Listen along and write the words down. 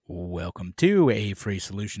Welcome to A Free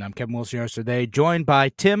Solution. I'm Kevin Wilson today, joined by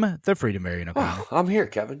Tim, the Freedom Variant O'Connor. I'm here,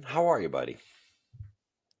 Kevin. How are you, buddy?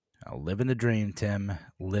 Living the dream, Tim.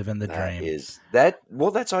 Living the dream.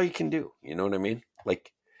 That's all you can do. You know what I mean?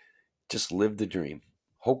 Like, just live the dream.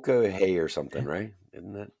 Hoka hey or something, right?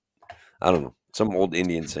 Isn't that? I don't know. Some old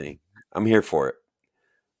Indian saying. I'm here for it.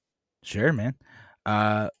 Sure, man.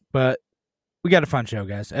 But we got a fun show,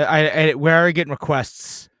 guys. We're already getting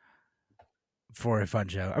requests for a fun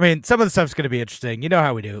show. I mean, some of the stuff's going to be interesting. You know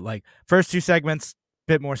how we do. Like, first two segments,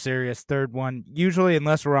 bit more serious. Third one, usually,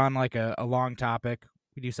 unless we're on like a long topic,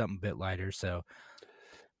 we do something a bit lighter. So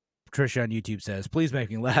Patricia on YouTube says, please make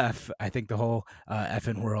me laugh. I think the whole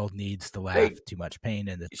effing world needs to laugh. Hey, too much pain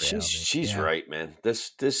in this reality. She's right, man.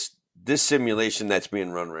 This simulation that's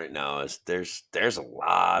being run right now is there's a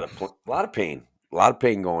lot of pain. A lot of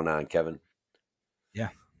pain going on, Kevin. Yeah.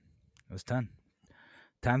 It was time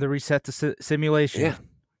to reset the simulation. Yeah.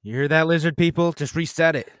 You hear that, lizard people? Just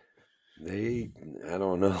reset it. I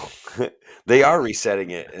don't know. They are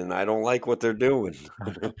resetting it, and I don't like what they're doing.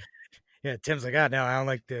 Yeah, Tim's like, no, I don't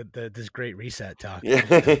like this great reset talk. Yeah.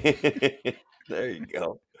 There you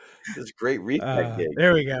go. This great reset gig.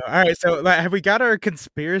 There we go. All right, so have we got our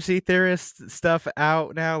conspiracy theorist stuff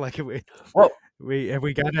out now? Like, have we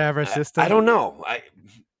got to have our system? I don't know.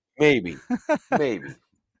 Maybe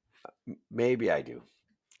I do.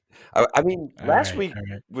 I mean, last week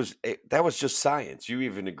was just science. You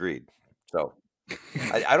even agreed. So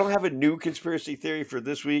I don't have a new conspiracy theory for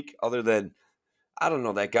this week, other than I don't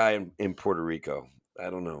know that guy in Puerto Rico. I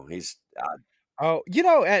don't know. He's oh,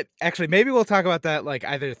 actually, maybe we'll talk about that like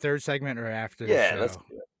either third segment or after the show. Let's do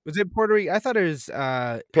it. Was it Puerto Rico? I thought it was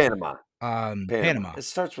Panama. Panama. It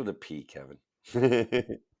starts with a P, Kevin.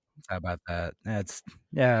 How about that?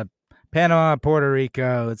 Panama, Puerto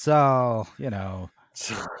Rico. It's all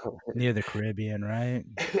near the Caribbean, right?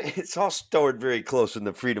 It's all stored very close in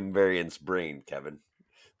the Freedom Variant's brain, Kevin.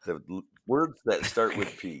 The words that start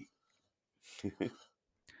with P.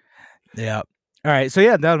 Yeah. All right.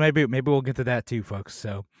 So maybe we'll get to that too, folks.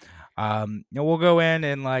 So, we'll go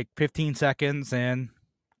in like 15 seconds and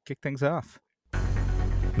kick things off.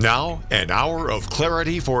 Now, an hour of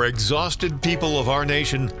clarity for exhausted people of our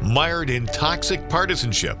nation mired in toxic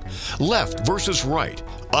partisanship. Left versus right,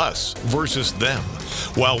 us versus them.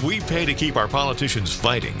 While we pay to keep our politicians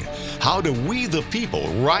fighting, how do we, the people,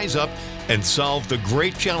 rise up and solve the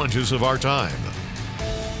great challenges of our time?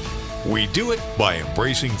 We do it by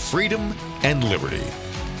embracing freedom and liberty.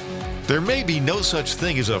 There may be no such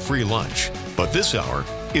thing as a free lunch, but this hour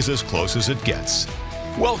is as close as it gets.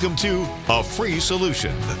 Welcome to A Free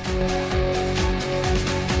Solution.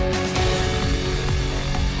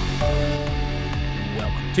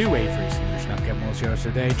 Welcome to A Free Solution. I'm Kevin Wilson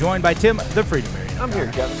today, joined by Tim, the Freedom Variant. I'm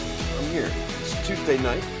here, Kevin. I'm here. It's Tuesday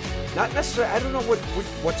night. Not necessarily, I don't know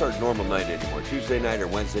what's our normal night anymore, Tuesday night or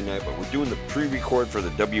Wednesday night, but we're doing the pre-record for the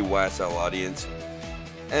WYSL audience.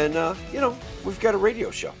 And, we've got a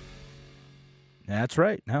radio show. That's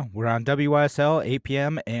right. No, we're on WYSL, 8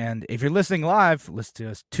 p.m. And if you're listening live, listen to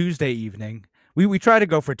us Tuesday evening. We try to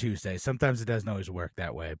go for Tuesday. Sometimes it doesn't always work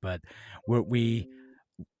that way, but we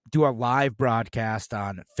do a live broadcast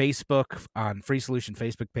on Facebook, on Free Solution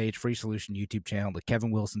Facebook page, Free Solution YouTube channel, the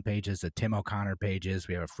Kevin Wilson pages, the Tim O'Connor pages.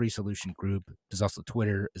 We have a Free Solution group. There's also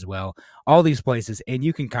Twitter as well. All these places, and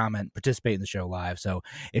you can comment, participate in the show live. So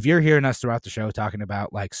if you're hearing us throughout the show talking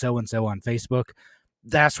about like so-and-so on Facebook,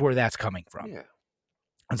 that's where that's coming from. Yeah.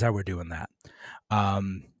 That's how we're doing that.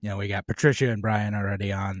 We got Patricia and Brian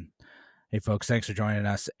already on. Hey, folks, thanks for joining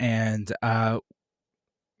us. And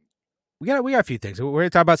we got a few things. We're going to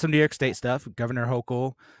talk about some New York State stuff. Governor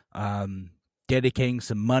Hochul dedicating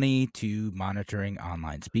some money to monitoring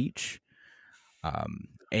online speech,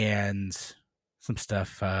 and some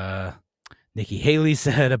stuff Nikki Haley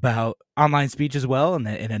said about online speech as well, and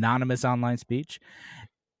anonymous online speech.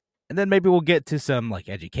 And then maybe we'll get to some like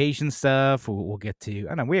education stuff. We'll get to,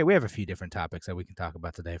 I don't know, we have a few different topics that we can talk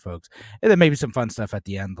about today, folks. And then maybe some fun stuff at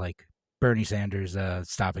the end, like Bernie Sanders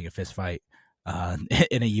stopping a fist fight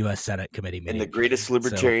in a U.S. Senate committee meeting. And the greatest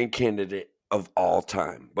libertarian candidate of all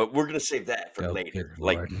time. But we're going to save that for later.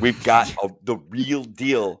 Like, we've got the real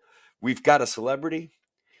deal. We've got a celebrity.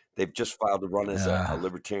 They've just filed to run as a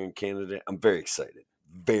libertarian candidate. I'm very excited.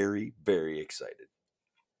 Very, very excited.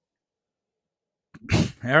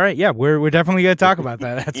 All right, yeah, we're definitely going to talk about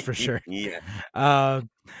that. That's for sure. Yeah.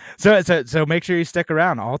 So make sure you stick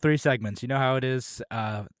around. All three segments. You know how it is.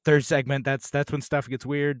 Third segment, that's when stuff gets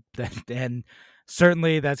weird, and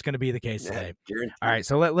certainly that's going to be the case today. Guaranteed. All right,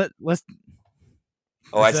 so let's.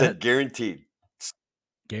 Oh, I said guaranteed.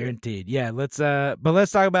 Guaranteed. Yeah. Let's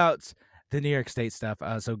talk about New York State stuff.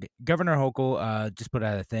 So Governor Hochul just put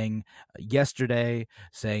out a thing yesterday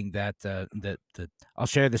saying that I'll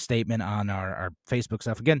share the statement on our Facebook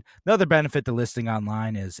stuff. Again, another benefit to listening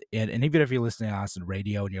online is, and even if you're listening on us on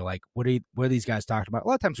radio and you're like, what are these guys talking about? A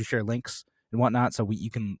lot of times we share links and whatnot, so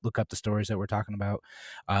you can look up the stories that we're talking about,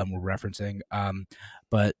 we're referencing.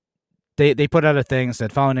 But they put out a thing that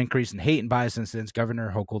said, following an increase in hate and bias incidents,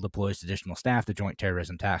 Governor Hochul deploys additional staff to Joint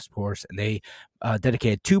Terrorism Task Force, and they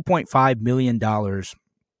dedicated $2.5 million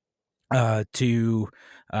to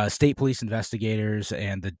state police investigators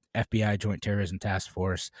and the FBI Joint Terrorism Task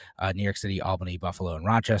Force, New York City, Albany, Buffalo, and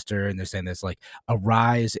Rochester. And they're saying there's like a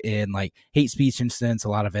rise in like hate speech incidents, a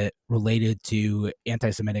lot of it related to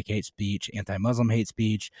anti-Semitic hate speech, anti-Muslim hate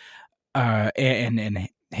speech, and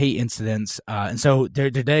hate incidents, and so they're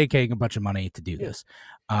dedicating a bunch of money to do this.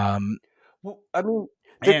 Well, I mean,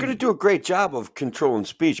 they're going to do a great job of controlling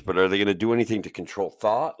speech, but are they going to do anything to control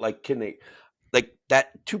thought? Like, can they? Like,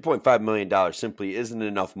 that $2.5 million simply isn't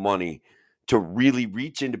enough money to really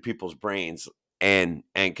reach into people's brains and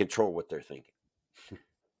control what they're thinking.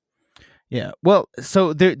 Yeah, well,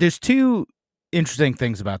 so there's two interesting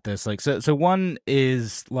things about this. Like, so one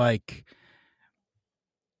is like,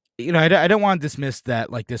 you know, I don't want to dismiss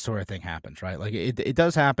that like this sort of thing happens, right? Like it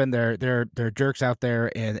does happen. There are jerks out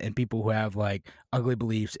there and people who have like ugly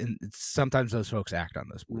beliefs, and sometimes those folks act on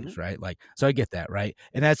those beliefs, right? Like, so I get that, right?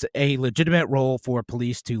 And that's a legitimate role for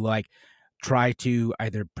police to like try to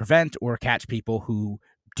either prevent or catch people who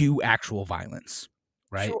do actual violence,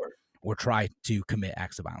 right? Sure. Or try to commit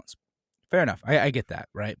acts of violence. Fair enough. I get that,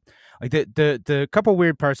 right? Like the couple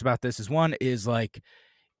weird parts about this is, one is like,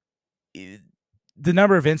 the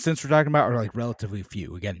number of incidents we're talking about are like relatively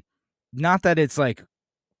few. Again, not that it's like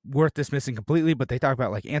worth dismissing completely, but they talk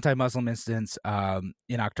about like anti-Muslim incidents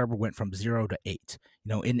in October went from 0 to 8. You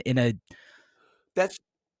know, in an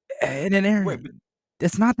area. Wait,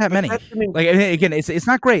 it's not that many. Like, again, it's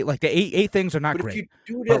not great. Like the eight things are not great. If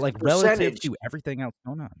you do it but like relative to everything else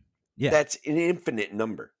going on, yeah, that's an infinite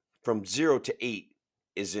number. From 0 to 8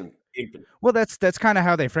 is infinite. Well, that's kind of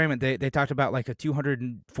how they frame it. They talked about like a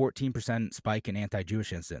 214% spike in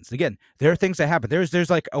anti-Jewish incidents. Again, there are things that happen. There's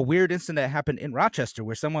like a weird incident that happened in Rochester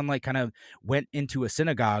where someone like kind of went into a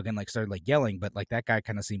synagogue and like started like yelling, but like that guy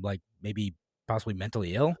kind of seemed like maybe possibly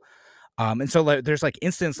mentally ill. And so like, there's like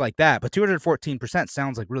incidents like that, but 214%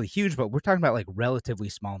 sounds like really huge, but we're talking about like relatively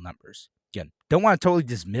small numbers. Again, don't want to totally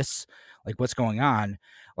dismiss like what's going on.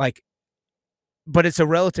 Like, but it's a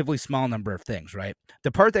relatively small number of things, right?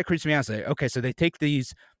 The part that creeps me out is like, okay, so they take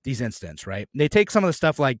these incidents, right? They take some of the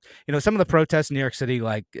stuff like, you know, some of the protests in New York City,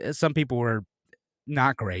 like some people were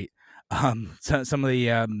not great. Some of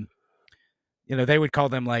the, you know, they would call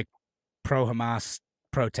them like pro-Hamas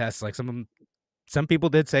protests. Like some people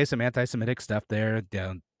did say some anti-Semitic stuff there.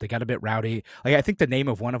 They got a bit rowdy. Like, I think the name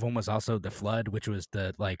of one of them was also the Flood, which was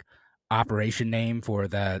the like operation name for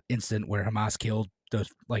the incident where Hamas killed those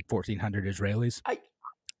like 1,400 Israelis.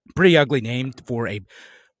 Pretty ugly name for a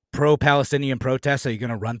pro-Palestinian protest. So you're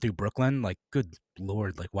gonna run through Brooklyn? Like, good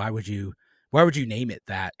Lord! Like, why would you name it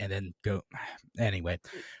that and then go? Anyway,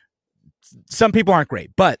 some people aren't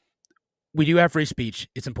great, but we do have free speech.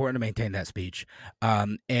 It's important to maintain that speech,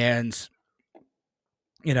 and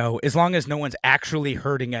you know, as long as no one's actually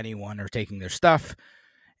hurting anyone or taking their stuff,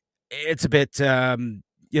 it's a bit,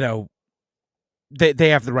 you know. They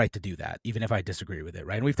have the right to do that, even if I disagree with it,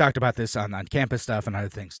 right? And we've talked about this on campus stuff and other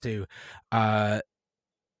things too. The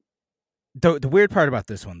weird part about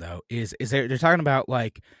this one though is they're talking about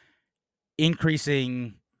like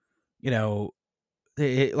increasing, you know,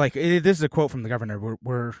 this is a quote from the governor.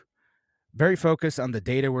 We're very focused on the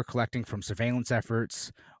data we're collecting from surveillance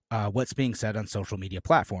efforts. What's being said on social media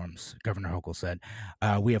platforms, Governor Hochul said.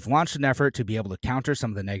 We have launched an effort to be able to counter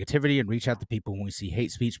some of the negativity and reach out to people when we see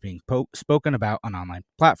hate speech being spoken about on online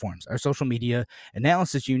platforms. Our social media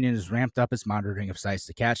analysis unit has ramped up its monitoring of sites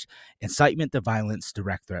to catch incitement to violence,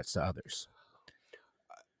 direct threats to others.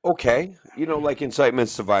 Okay, you know, like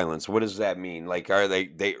incitements to violence. What does that mean? Like, are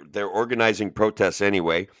they're organizing protests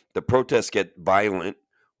anyway? The protests get violent.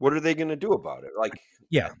 What are they going to do about it? Like,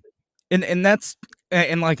 yeah. And that's,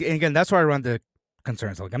 and like, and again, that's where I run the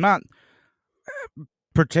concerns. Like, I'm not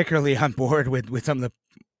particularly on board with some of the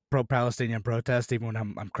pro-Palestinian protests, even when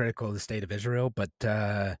I'm critical of the state of Israel. But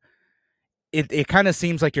it kind of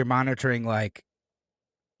seems like you're monitoring, like,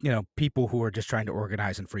 you know, people who are just trying to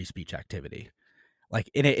organize in free speech activity. Like,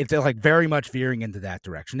 it's like very much veering into that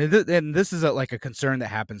direction. And this is like a concern that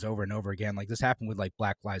happens over and over again. Like, this happened with like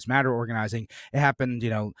Black Lives Matter organizing. It happened, you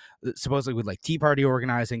know, supposedly with like Tea Party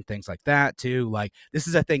organizing, things like that too. Like, this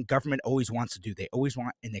is a thing government always wants to do. They always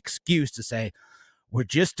want an excuse to say, we're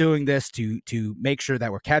just doing this to make sure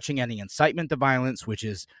that we're catching any incitement to violence, which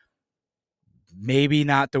is maybe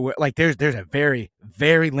not the word. Like there's a very,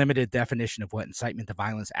 very limited definition of what incitement to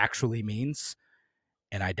violence actually means,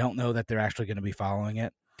 and I don't know that they're actually going to be following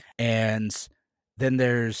it. And then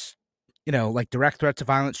there's, like direct threats of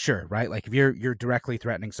violence, sure, right? Like if you're directly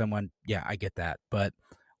threatening someone, yeah, I get that. But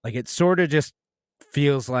like it sort of just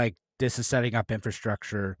feels like this is setting up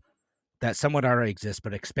infrastructure that somewhat already exists,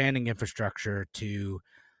 but expanding infrastructure to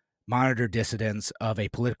monitor dissidents of a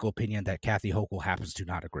political opinion that Kathy Hochul happens to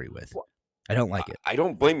not agree with. I don't like it. I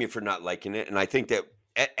don't blame you for not liking it. And I think that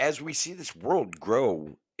as we see this world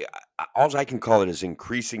grow, all I can call it is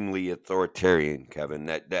increasingly authoritarian, Kevin,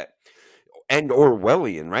 that and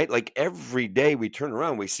Orwellian, right? Like every day we turn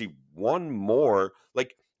around, we see one more.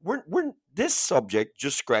 Like we're this subject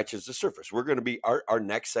just scratches the surface. We're going to be our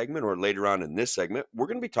next segment, or later on in this segment, we're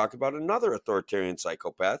going to be talking about another authoritarian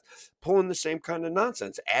psychopath pulling the same kind of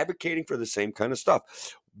nonsense, advocating for the same kind of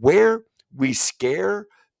stuff, where we scare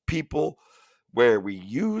people, where we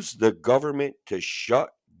use the government to shut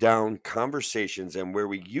down conversations, and where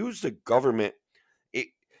we use the government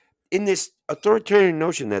in this authoritarian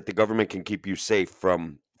notion that the government can keep you safe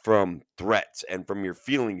from threats and from your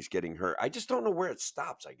feelings getting hurt. I just don't know where it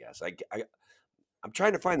stops. I guess I'm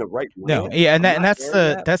trying to find the right No, land. yeah, and I'm not that's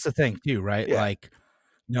there yet. that's the thing too, right? Yeah. Like,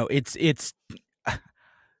 it's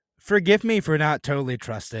forgive me for not totally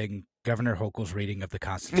trusting Governor Hochul's reading of the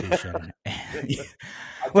Constitution.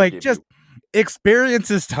 Like, just experience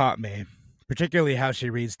has taught me, particularly how she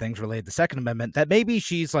reads things related to the Second Amendment, that maybe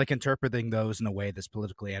she's like interpreting those in a way that's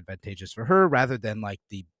politically advantageous for her, rather than like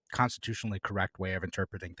the constitutionally correct way of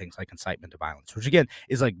interpreting things like incitement to violence, which again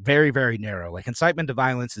is like very, very narrow. Like incitement to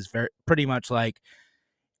violence is pretty much like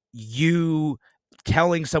you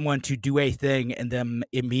telling someone to do a thing and them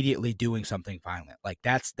immediately doing something violent. Like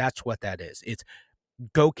that's what that is. It's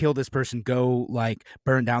go kill this person, go like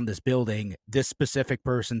burn down this building, this specific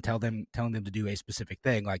person telling them to do a specific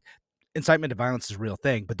thing. Like incitement to violence is a real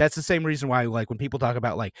thing, but that's the same reason why like when people talk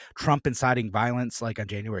about like Trump inciting violence like on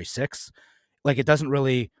January 6th, like it doesn't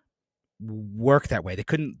really work that way. They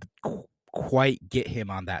couldn't quite get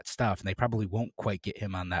him on that stuff, and they probably won't quite get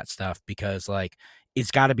him on that stuff because like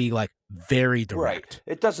it's got to be like very direct.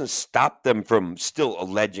 Right. It doesn't stop them from still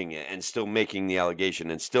alleging it and still making the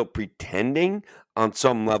allegation and still pretending on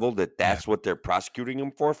some level that that's what they're prosecuting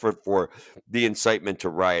him for the incitement to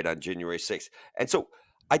riot on January 6th. And so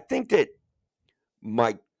I think that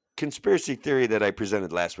my conspiracy theory that I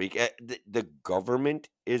presented last week, the government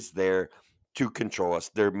is there to control us.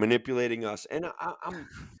 They're manipulating us, and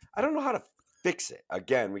I don't know how to fix it.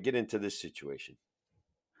 Again, we get into this situation.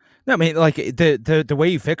 No, I mean, like the way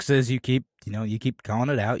you fix it is you keep calling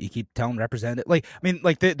it out, you keep telling representative. Like, I mean,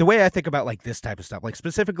 like the way I think about like this type of stuff, like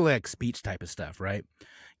specifically like speech type of stuff, right?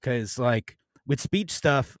 Because like with speech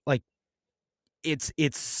stuff, like it's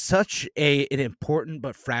such an important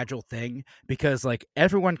but fragile thing, because like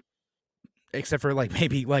everyone, except for like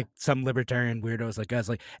maybe like some libertarian weirdos like us,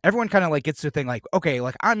 like everyone kind of like gets to think like, okay,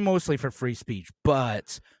 like I'm mostly for free speech,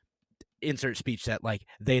 but insert speech that like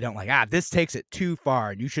they don't like, this takes it too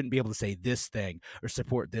far and you shouldn't be able to say this thing or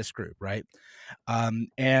support this group, right?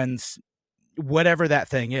 And whatever that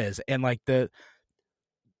thing is, and like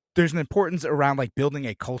there's an importance around like building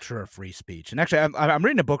a culture of free speech. And actually I'm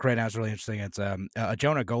reading a book right now. It's really interesting. It's a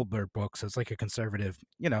Jonah Goldberg book, so it's like a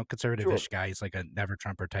conservative-ish guy. He's like a never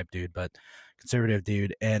Trumper type dude, but conservative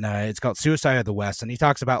dude, and it's called Suicide of the West, and he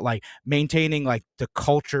talks about like maintaining like the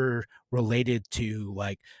culture related to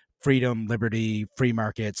like freedom, liberty, free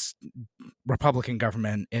markets, Republican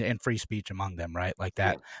government, and free speech among them, right? Like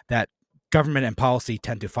that government and policy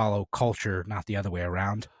tend to follow culture, not the other way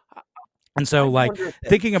around. And so like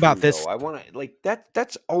thinking about this, I want to like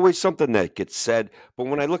that's always something that gets said, but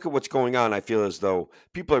when I look at what's going on, I feel as though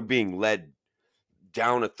people are being led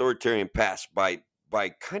down authoritarian paths by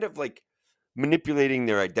kind of like manipulating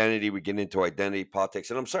their identity. We get into identity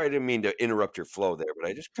politics, and I'm sorry, I didn't mean to interrupt your flow there, but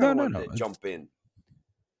I just kind of wanted to jump in.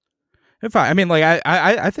 If I mean, like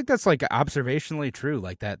I think that's like observationally true.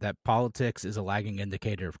 Like that politics is a lagging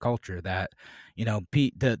indicator of culture. That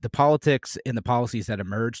the politics and the policies that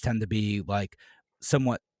emerge tend to be like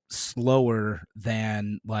somewhat slower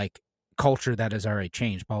than like culture that has already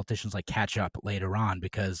changed. Politicians like catch up later on,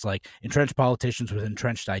 because like entrenched politicians with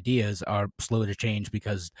entrenched ideas are slow to change,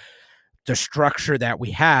 because the structure that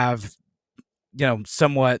we have,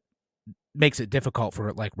 somewhat makes it difficult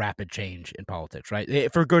for like rapid change in politics,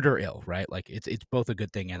 right? For good or ill, right? Like it's both a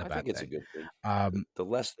good thing and a bad thing. I think it's a good thing. The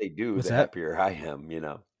less they do, the happier I am,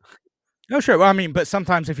 No, sure. Well, I mean, but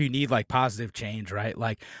sometimes if you need like positive change, right?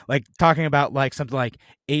 Like talking about like something like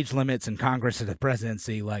age limits in Congress or the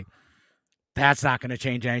presidency, like that's not going to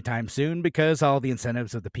change anytime soon because all the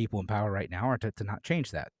incentives of the people in power right now are to not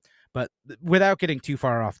change that. But without getting too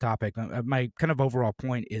far off topic, my kind of overall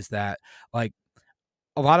point is that like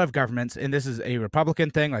a lot of governments, and this is a Republican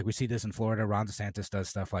thing, like we see this in Florida, Ron DeSantis does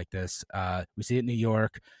stuff like this. We see it in New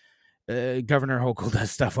York. Governor Hochul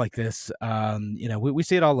does stuff like this. We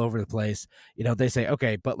see it all over the place. They say,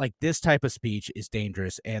 okay, but like this type of speech is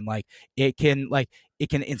dangerous, and it can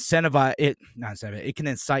incentivize it, not incentivize, it can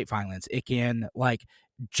incite violence. It can like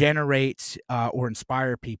generate or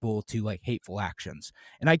inspire people to like hateful actions.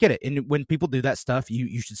 And I get it. And when people do that stuff,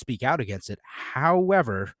 you should speak out against it.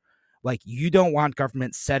 However, like you don't want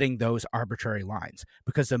government setting those arbitrary lines,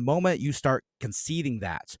 because the moment you start conceding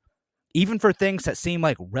that, even for things that seem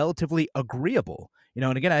like relatively agreeable.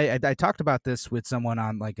 And again, I talked about this with someone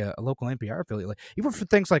on like a local NPR affiliate. Like, even for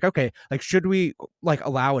things like, okay, like should we like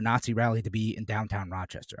allow a Nazi rally to be in downtown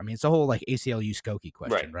Rochester? I mean, it's a whole like ACLU Skokie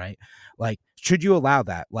question, right? Like, should you allow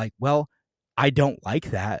that? Like, well, I don't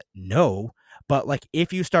like that, no. But like,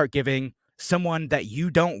 if you start giving someone that you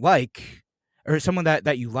don't like, or someone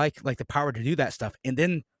that you like the power to do that stuff, and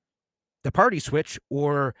then the party switch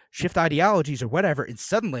or shift ideologies or whatever, and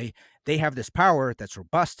suddenly they have this power that's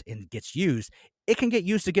robust and gets used, it can get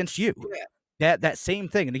used against you. Yeah. That same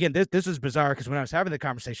thing. And again, this is bizarre because when I was having the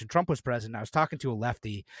conversation, Trump was president. I was talking to a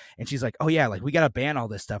lefty, and she's like, "Oh yeah, like we got to ban all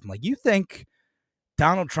this stuff." I'm like, "You think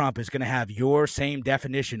Donald Trump is going to have your same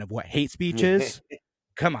definition of what hate speech is?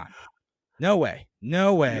 Come on, no way,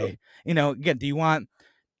 no way." Again, do you want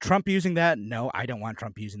Trump using that? No, I don't want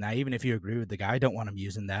Trump using that. Even if you agree with the guy, I don't want him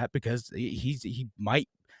using that, because he might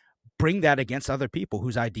bring that against other people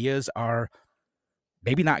whose ideas are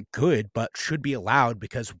maybe not good, but should be allowed,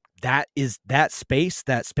 because that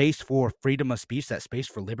space for freedom of speech, that space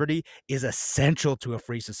for liberty is essential to a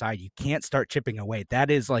free society. You can't start chipping away. That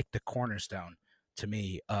is like the cornerstone to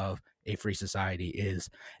me of a free society, is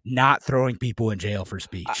not throwing people in jail for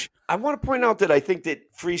speech. I want to point out that I think that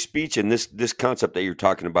free speech and this concept that you're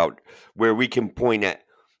talking about, where we can point at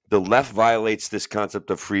the left violates this concept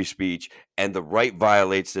of free speech and the right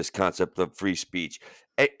violates this concept of free speech,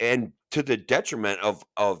 and to the detriment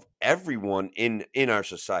of everyone in our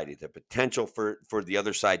society, the potential for the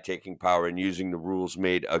other side taking power and using the rules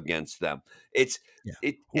made against them.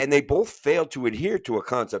 And they both fail to adhere to a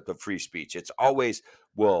concept of free speech. It's always,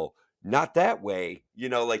 well, not that way,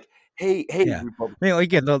 like, hey, Yeah. Republican. I mean, like,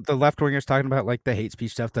 again, the left wingers talking about like the hate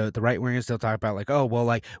speech stuff. The right wingers still talk about like, oh, well,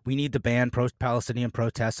 like we need to ban Palestinian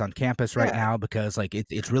protests on campus right now because like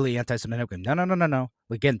it's really anti-Semitic. No.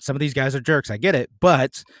 Again, some of these guys are jerks. I get it,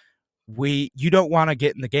 but you don't want to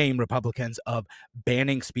get in the game, Republicans, of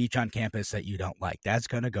banning speech on campus that you don't like. That's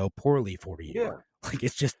going to go poorly for you. Yeah. Like,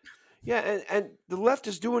 it's just. Yeah, and the left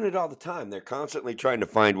is doing it all the time. They're constantly trying to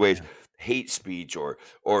find ways, hate speech or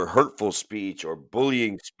hurtful speech or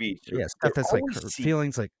bullying speech. Yeah, stuff They're that's like always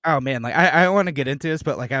feelings like, oh man, like I want to get into this,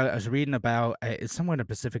 but like I was reading about it's somewhere in the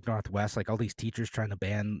Pacific Northwest, like all these teachers trying to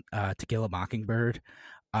ban To Kill a Mockingbird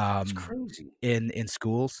It's crazy. in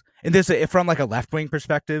schools. And this from like a left-wing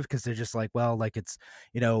perspective, because they're just like, well, like it's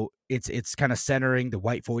it's kind of centering the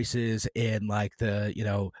white voices in like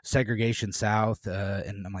the segregation South,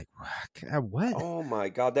 and I'm like, what? Oh my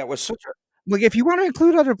God, that was such a Like, if you want to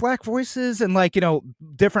include other Black voices and like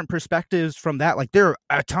different perspectives from that, like there are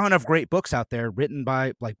a ton of great books out there written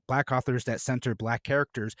by like Black authors that center Black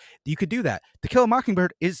characters. You could do that. To Kill a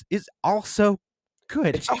Mockingbird is also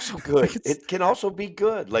good. It's also good. It can also be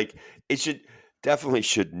good. Like, it definitely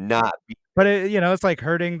should not be. But it's like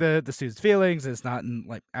hurting the students' feelings. It's not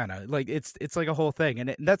like, I don't know, like it's like a whole thing,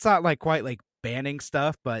 and that's not like quite like banning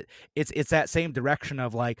stuff, but it's that same direction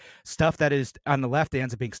of like stuff that is on the left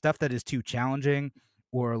ends up being stuff that is too challenging,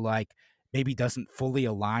 or like maybe doesn't fully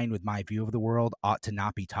align with my view of the world, ought to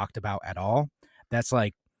not be talked about at all. That's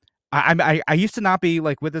like I used to not be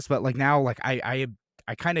like with this, but like now, like I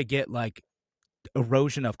kind of get like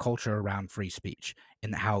erosion of culture around free speech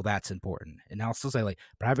and how that's important. And I'll still say like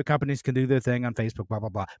private companies can do their thing on Facebook, blah, blah,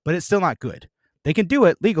 blah, but it's still not good. They can do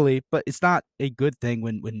it legally, but it's not a good thing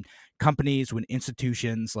when companies, when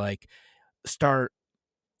institutions like start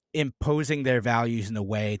imposing their values in a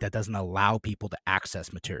way that doesn't allow people to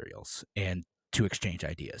access materials and to exchange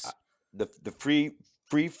ideas. The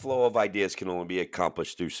free flow of ideas can only be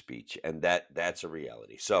accomplished through speech, and that's a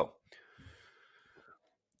reality. So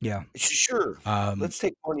yeah, sure, let's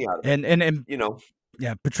take money out of it. And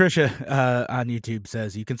Yeah, Patricia on YouTube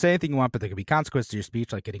says you can say anything you want, but there could be consequences to your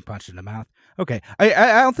speech, like getting punched in the mouth. Okay,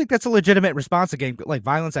 I don't think that's a legitimate response to game like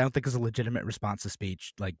violence. I don't think is a legitimate response to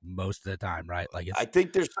speech, like most of the time, right? Like I it's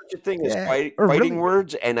think there's such a thing as or fighting really,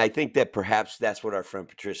 words, and I think that perhaps that's what our friend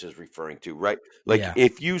Patricia is referring to, right? Like yeah,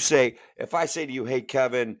 if I say to you, "Hey,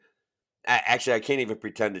 Kevin," actually, I can't even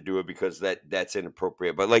pretend to do it because that's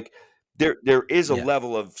inappropriate. But like, there is a yeah,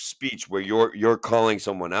 level of speech where you're calling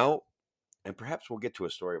someone out, and perhaps we'll get to a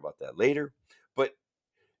story about that later. But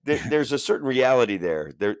there's a certain reality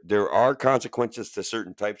there. There are consequences to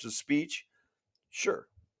certain types of speech. Sure,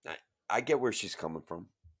 I get where she's coming from.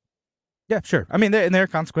 yeah, sure. I mean, there are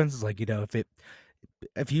consequences, like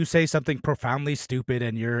if you say something profoundly stupid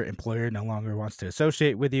and your employer no longer wants to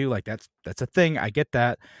associate with you, like that's a thing. I get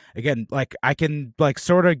that. Again, like I can like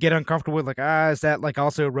sort of get uncomfortable with like, is that like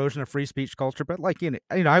also erosion of free speech culture? But like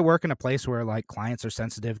I work in a place where like clients are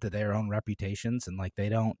sensitive to their own reputations and like they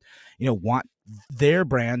don't, want their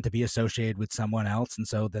brand to be associated with someone else. And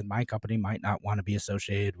so then my company might not want to be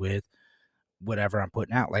associated with whatever I'm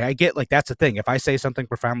putting out. Like I get like that's the thing. If I say something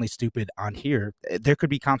profoundly stupid on here, there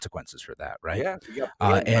could be consequences for that, right? Yeah, we got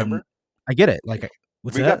banned. And Remember, I get it. Like,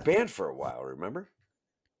 what's we got that? banned for a while. Remember?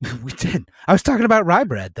 We did. I was talking about rye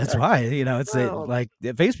bread. That's why, it's Well, like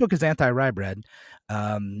Facebook is anti rye bread,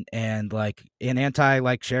 and like anti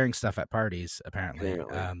like sharing stuff at parties. Apparently,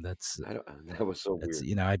 apparently, that's I don't. That was so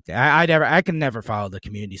weird. I can never follow the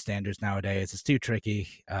community standards nowadays. It's too tricky.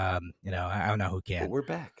 I don't know who But can. we're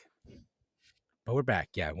back. But we're back.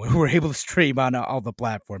 Yeah, we're able to stream on all the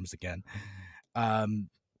platforms again. But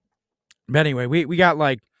anyway, we got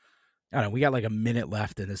like I don't know, we got like a minute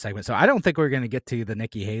left in this segment, so I don't think we're gonna get to the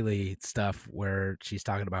Nikki Haley stuff where she's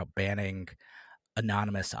talking about banning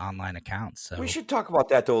anonymous online accounts. We So should talk about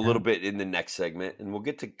that though a yeah. little bit in the next segment, and we'll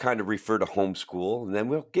get to kind of refer to homeschool, and then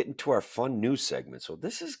we'll get into our fun news segment. So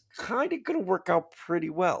this is kind of going to work out pretty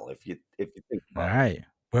well if you think All about it.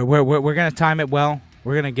 right, we're gonna time it well.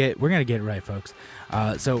 We're gonna get it right, folks.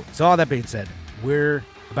 So all that being said, we're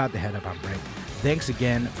about to head up on break. Thanks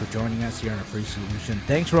again for joining us here on A Free Solution.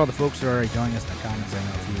 Thanks for all the folks that are already joining us in the comments. I know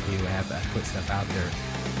a few of you have put stuff out there.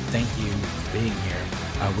 Thank you for being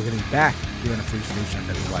here. We're going to be back here on A Free Solution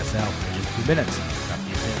on WYSL in just a few minutes. Talk to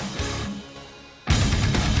you soon.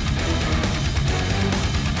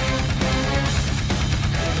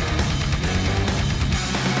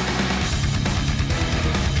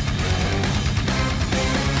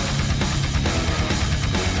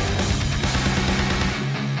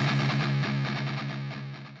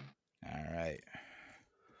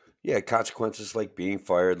 Yeah, consequences like being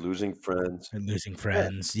fired, losing friends. And losing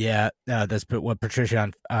friends. Yeah, that's what Patricia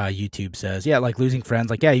on YouTube says. Yeah, like losing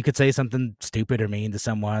friends. Like, yeah, you could say something stupid or mean to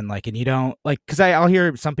someone, like, and you don't like, because I'll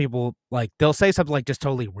hear some people like they'll say something like just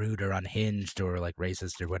totally rude or unhinged or like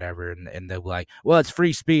racist or whatever, and they'll be like, well, it's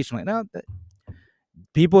free speech. I'm like, no,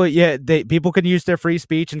 people can use their free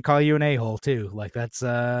speech and call you an a-hole too. Like that's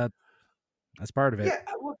part of it. Yeah,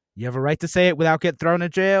 You have a right to say it without getting thrown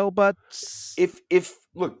in jail, but if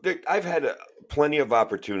look, I've had plenty of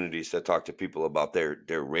opportunities to talk to people about their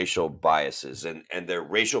racial biases and their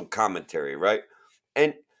racial commentary, right?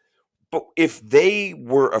 But if they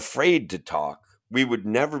were afraid to talk, we would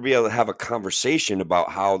never be able to have a conversation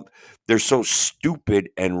about how they're so stupid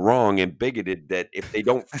and wrong and bigoted that if they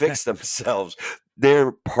don't fix themselves,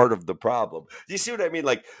 they're part of the problem. Do you see what I mean?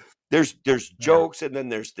 Like there's jokes and then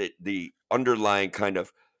there's the underlying kind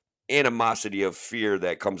of animosity of fear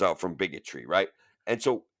that comes out from bigotry, right? And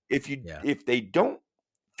so if they don't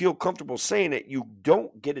feel comfortable saying it, you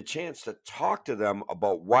don't get a chance to talk to them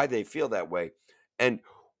about why they feel that way and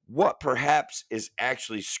what perhaps is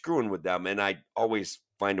actually screwing with them. And I always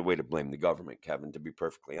find a way to blame the government, Kevin, to be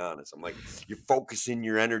perfectly honest. I'm like, you're focusing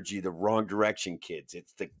your energy the wrong direction, kids.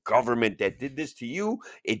 It's the government that did this to you.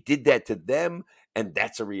 It did that to them. And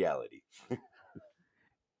that's a reality.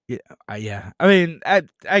 Yeah. I mean, I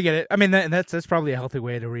get it. I mean, that's probably a healthy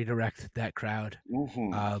way to redirect that crowd.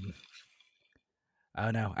 Mm-hmm.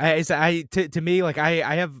 I don't know. To me, like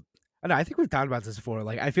I have. I don't know. I think we've talked about this before.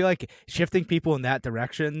 Like, I feel like shifting people in that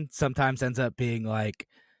direction sometimes ends up being like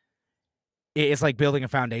it's like building a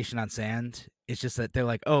foundation on sand. It's just that they're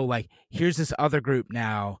like, oh, like here's this other group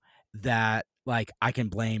now that like I can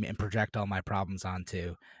blame and project all my problems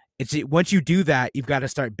onto. It's once you do that, you've got to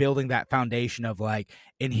start building that foundation of like,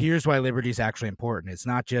 and here's why liberty is actually important. It's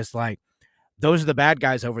not just like those are the bad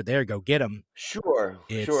guys over there, go get them. Sure,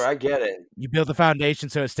 It's I get it. you build the foundation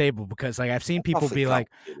so it's stable because like I've seen people be like,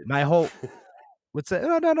 my whole what's that?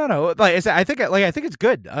 No. Like I think it's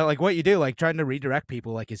good. Like what you do, like trying to redirect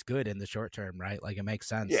people, like is good in the short term, right? Like it makes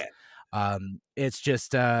sense. Yeah. It's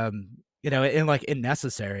just and like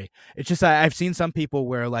unnecessary. It's just I've seen some people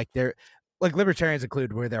where like they're like libertarians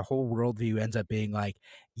included, where their whole worldview ends up being like,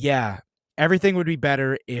 yeah, everything would be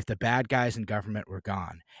better if the bad guys in government were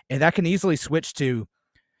gone, and that can easily switch to,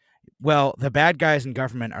 well, the bad guys in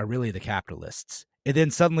government are really the capitalists, and then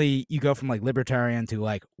suddenly you go from like libertarian to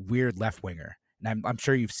like weird left winger, and I'm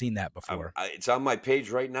sure you've seen that before. It's on my page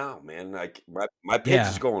right now, man. Like my page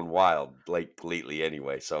is Yeah. going wild like lately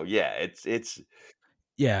anyway. So yeah, it's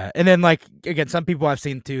Yeah, and then like again, some people I've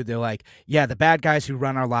seen too, they're like, yeah, the bad guys who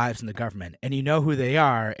run our lives in the government, and you know who they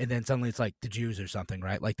are, and then suddenly it's like the Jews or something,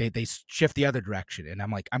 right? Like they shift the other direction, and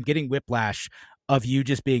I'm like, I'm getting whiplash of you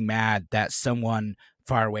just being mad that someone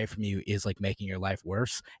far away from you is like making your life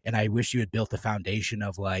worse, and I wish you had built the foundation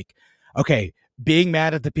of like, okay, being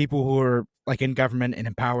mad at the people who are like in government and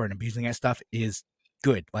in power and abusing that stuff is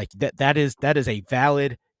good, like that is a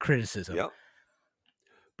valid criticism. yeah.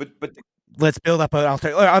 But Let's build up an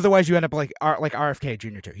alternative. Otherwise, you end up like RFK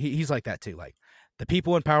Jr. too. He's like that too. Like the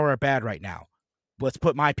people in power are bad right now. Let's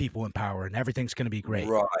put my people in power, and everything's going to be great.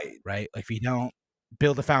 Right? Like if you don't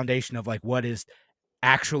build a foundation of like what is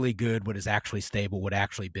actually good, what is actually stable, what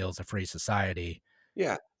actually builds a free society.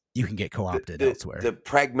 Yeah. You can get co-opted elsewhere. The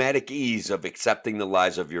pragmatic ease of accepting the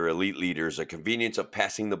lies of your elite leaders, a convenience of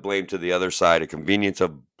passing the blame to the other side, a convenience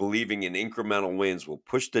of believing in incremental wins will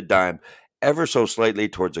push the dime ever so slightly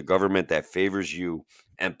towards a government that favors you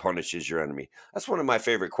and punishes your enemy. That's one of my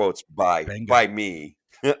favorite quotes by me.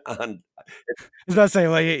 I was about to say,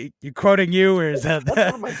 like, you quoting you, or is that?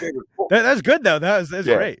 That's one of my favorite quotes. That's good though. That's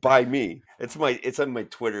great. By me. It's on my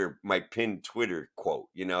Twitter, my pinned Twitter quote.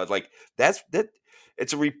 Like that.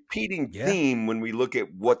 It's a repeating theme when we look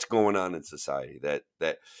at what's going on in society,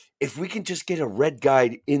 that if we can just get a red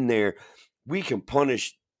guy in there, we can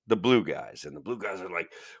punish the blue guys. And the blue guys are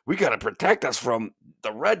like, we got to protect us from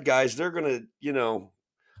the red guys. They're going to,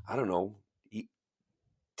 I don't know,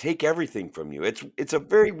 take everything from you. It's a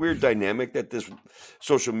very weird dynamic that this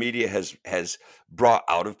social media has brought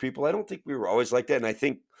out of people. I don't think we were always like that. And I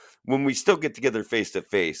think when we still get together face to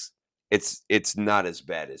face, it's not as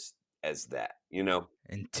bad as that,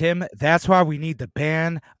 And Tim, that's why we need to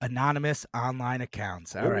ban anonymous online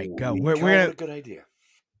accounts. All right, go. We're a good idea.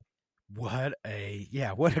 What a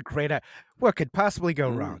great idea. What could possibly go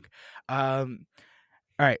wrong? All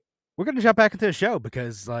right, we're gonna jump back into the show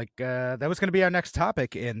because like that was gonna be our next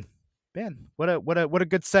topic. And man, what a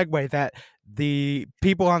good segue that the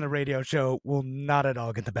people on the radio show will not at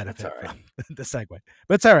all get the benefit from the segue.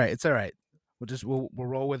 But it's all right. It's all right. We'll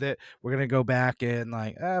roll with it. We're gonna go back in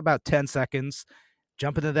like about 10 seconds.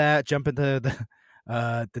 Jump into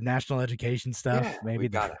the national education stuff. Yeah, maybe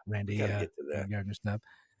the Randy Gardner stuff.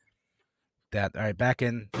 All right, back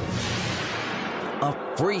in.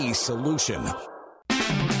 A free solution.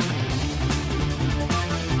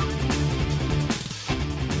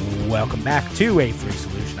 Welcome back to A Free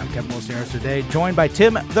Solution. I'm Kevin Wilson here today, joined by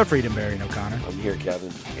Tim the Freedom Barian O'Connor. I'm here,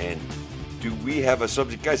 Kevin. And do we have a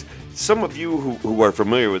subject? Guys, some of you who are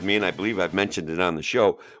familiar with me, and I believe I've mentioned it on the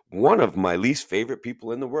show, one of my least favorite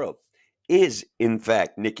people in the world is, in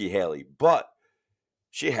fact, Nikki Haley. But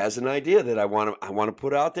she has an idea that I want to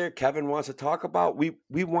put out there. Kevin wants to talk about. We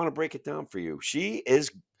want to break it down for you. She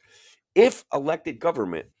is, if elected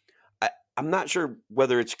government, I'm not sure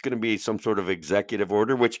whether it's going to be some sort of executive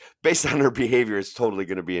order, which based on her behavior is totally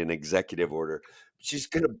going to be an executive order. She's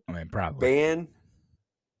going to ban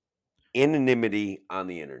anonymity on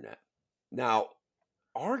the internet. Now,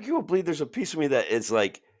 arguably, there's a piece of me that is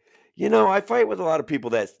like, I fight with a lot of people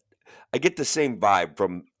that I get the same vibe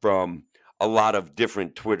from a lot of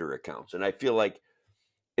different Twitter accounts. And I feel like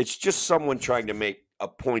it's just someone trying to make a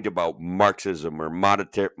point about Marxism or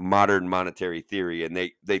modern monetary theory. And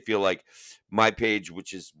they feel like my page,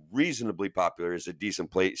 which is reasonably popular, is a decent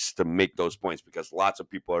place to make those points because lots of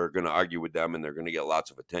people are going to argue with them and they're going to get lots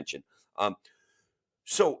of attention.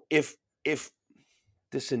 So if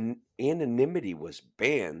this anonymity was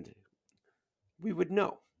banned, we would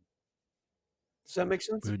know. Does that make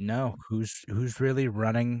sense? We would know who's really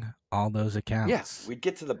running all those accounts. Yes, we'd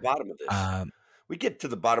get to the bottom of this. We get to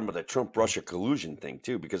the bottom of the Trump-Russia collusion thing,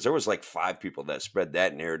 too, because there was like 5 people that spread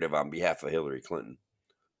that narrative on behalf of Hillary Clinton.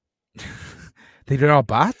 They did all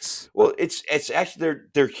bots? Well, it's actually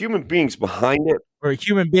they're human beings behind it. Or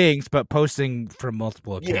human beings, but posting from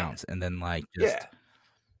multiple accounts and then like just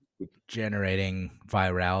generating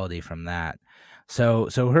virality from that. So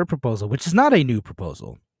her proposal, which is not a new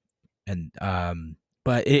proposal, and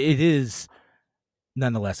but it is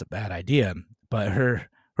nonetheless a bad idea. But her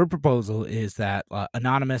proposal is that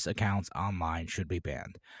anonymous accounts online should be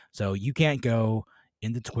banned. So you can't go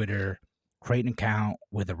into Twitter, create an account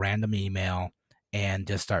with a random email, and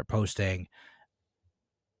just start posting,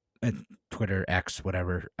 Twitter, X,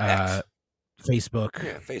 whatever, X. Facebook.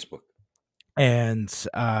 Yeah, Facebook. And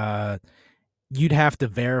you'd have to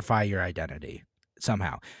verify your identity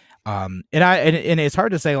somehow. And it's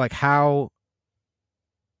hard to say like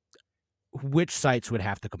which sites would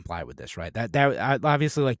have to comply with this, right? That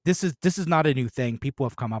obviously, like, this is not a new thing. People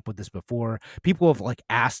have come up with this before. People have like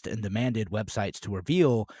asked and demanded websites to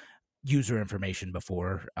reveal user information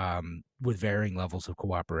before, with varying levels of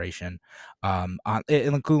cooperation,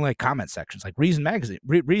 including like comment sections. Like Reason Magazine,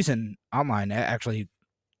 Reason Online actually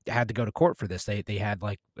had to go to court for this. They had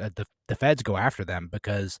like the feds go after them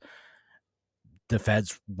because the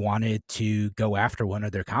feds wanted to go after one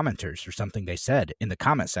of their commenters or something they said in the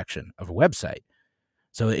comment section of a website.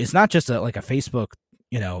 So it's not just like a Facebook,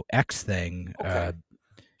 X thing. Okay.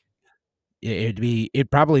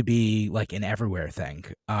 It'd probably be like an everywhere thing.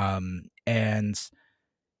 And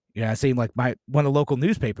I seen like one of the local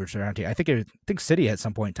newspapers around here. I think City at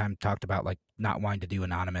some point in time talked about like not wanting to do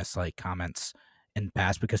anonymous like comments in the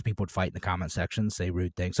past because people would fight in the comment sections, say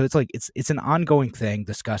rude things. So it's like it's an ongoing thing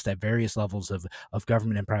discussed at various levels of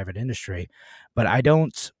government and private industry. But I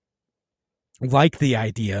don't like the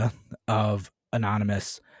idea of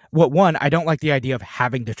anonymous. One, I don't like the idea of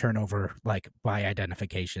having to turn over like by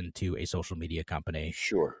identification to a social media company.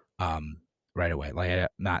 Sure. Right away. Like, I'm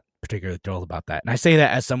not particularly thrilled about that. And I say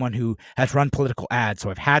that as someone who has run political ads, so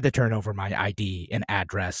I've had to turn over my ID and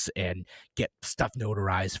address and get stuff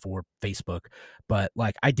notarized for Facebook. But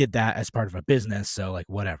like, I did that as part of a business, so like,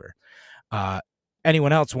 whatever.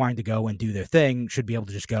 Anyone else wanting to go and do their thing should be able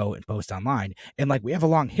to just go and post online. And like, we have a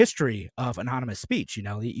long history of anonymous speech.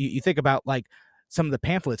 You think about like some of the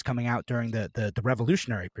pamphlets coming out during the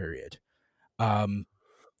revolutionary period.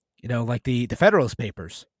 Like the Federalist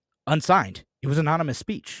Papers, unsigned. It was anonymous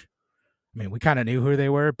speech. I mean, we kind of knew who they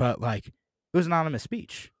were, but like, it was anonymous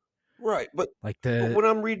speech. Right, but Like but when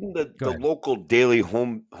I'm reading the local daily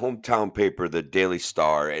hometown paper, the Daily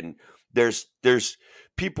Star, and there's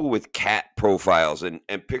people with cat profiles and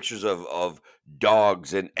pictures of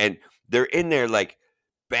dogs, and they're in there like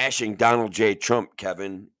bashing Donald J. Trump,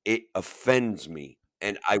 Kevin. It offends me,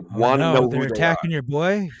 and I want to know they're who they attacking are. your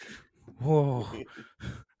boy. Whoa.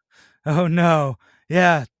 Oh no.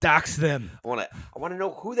 Yeah, dox them. I want to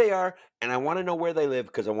know who they are, and I want to know where they live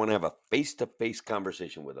because I want to have a face-to-face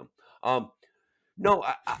conversation with them. No,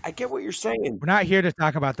 I get what you're saying. We're not here to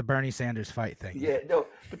talk about the Bernie Sanders fight thing. Yeah, no,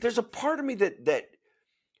 but there's a part of me that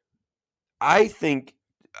I think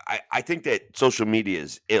that social media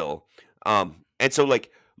is ill. And so like,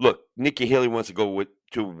 look, Nikki Haley wants to go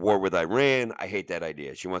to war with Iran. I hate that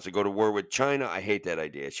idea. She wants to go to war with China. I hate that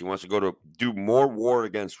idea. She wants to go to do more war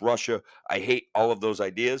against Russia. I hate all of those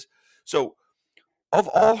ideas. So of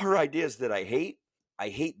all her ideas that I hate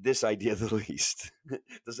this idea the least.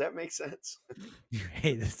 Does that make sense? You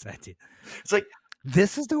hate this idea. It's like,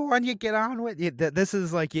 this is the one you get on with. This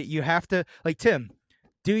is like you have to, like, Tim,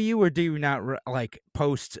 do you or do you not like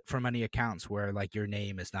post from any accounts where like your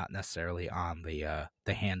name is not necessarily on the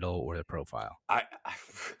handle or the profile?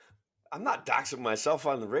 I'm not doxing myself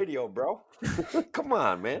on the radio, bro. Come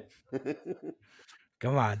on, man.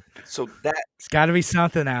 Come on. So it's got to be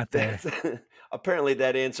something out there. Apparently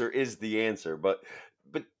that answer is the answer, but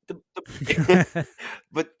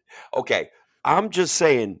but okay. I'm just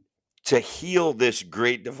saying, to heal this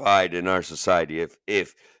great divide in our society,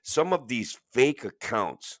 if some of these fake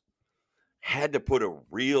accounts had to put a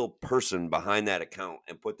real person behind that account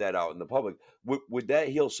and put that out in the public, would that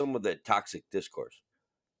heal some of the toxic discourse?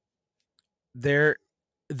 There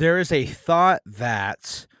is a thought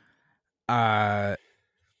that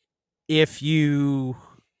if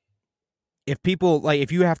people, like,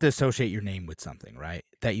 if you have to associate your name with something, right,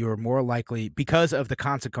 that you are more likely, because of the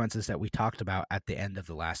consequences that we talked about at the end of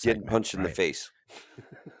the last Getting segment, punched in the face.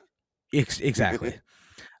 Exactly.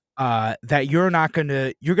 That you're going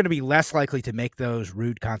to be less likely to make those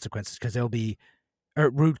rude consequences because there'll be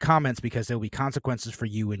rude comments because there'll be consequences for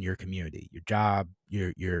you and your community, your job,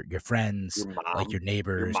 your friends, your mom, like your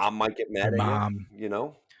neighbors. Your mom might get mad at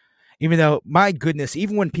you, Even though, my goodness,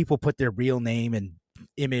 even when people put their real name and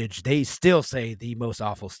image, they still say the most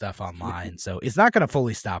awful stuff online. So it's not going to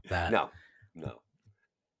fully stop that.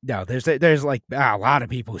 No, there's like a lot of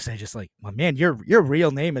people who say just like, well, man, your real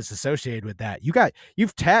name is associated with that.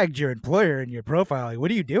 You've tagged your employer in your profile. Like, what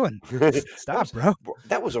are you doing? Stop, bro.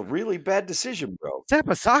 That was a really bad decision, bro. Set up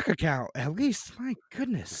a sock account, at least. My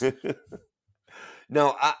goodness.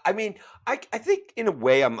 No, I mean, I think in a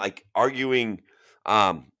way I'm like arguing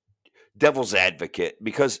devil's advocate,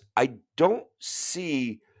 because I don't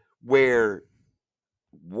see where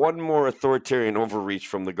one more authoritarian overreach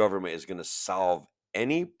from the government is going to solve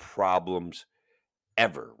any problems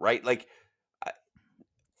ever, right? Like,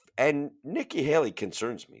 and Nikki Haley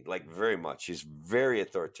concerns me like very much. She's very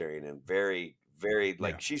authoritarian and very, very Yeah.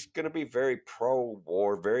 like she's going to be very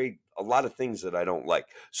pro-war, very a lot of things that I don't like.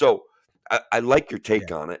 So I like your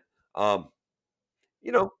take on it.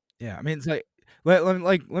 You know, Yeah, I mean, it's like let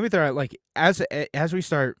me throw out like as we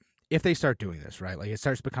start, if they start doing this, right? Like it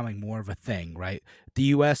starts becoming more of a thing, right? The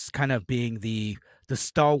U.S. kind of being the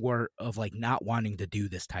stalwart of like not wanting to do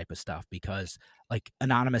this type of stuff because like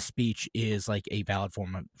anonymous speech is like a valid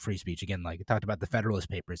form of free speech. Again, like I talked about the Federalist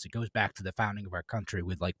Papers, it goes back to the founding of our country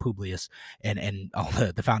with like Publius and all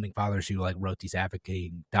the founding fathers who like wrote these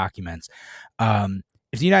advocating documents.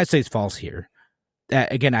 If the United States falls here,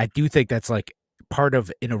 again, I do think that's like part of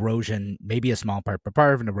an erosion, maybe a small part, but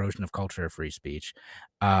part of an erosion of culture of free speech.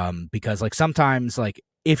 Because like sometimes, like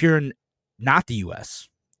if you're not the U.S.,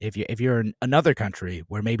 if you're in another country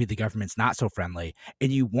where maybe the government's not so friendly,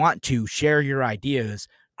 and you want to share your ideas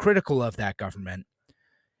critical of that government,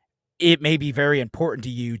 it may be very important to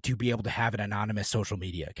you to be able to have an anonymous social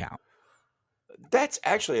media account. that's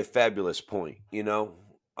actually a fabulous point, you know.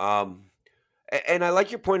 And I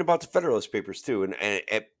like your point about the Federalist Papers too. And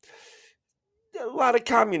a lot of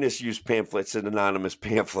communists use pamphlets and anonymous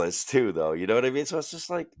pamphlets too, though. You know what I mean? So it's just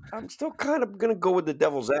like I'm still kind of gonna go with the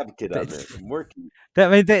devil's advocate on this. I'm working. I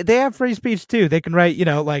mean, they have free speech too. They can write,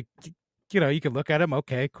 like, you can look at them.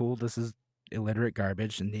 Okay, cool. This is illiterate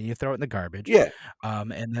garbage, and then you throw it in the garbage. Yeah.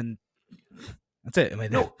 And then that's it. I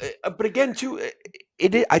mean, No, but again, too,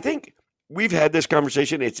 I think we've had this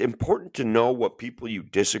conversation. It's important to know what people you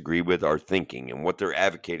disagree with are thinking and what they're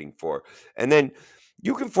advocating for, and then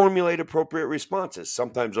you can formulate appropriate responses.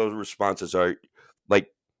 Sometimes those responses are like,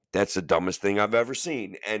 "That's the dumbest thing I've ever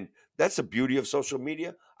seen," and that's the beauty of social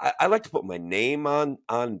media. I like to put my name on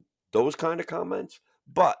those kind of comments,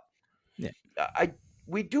 but yeah, I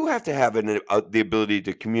we do have to have the ability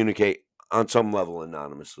to communicate on some level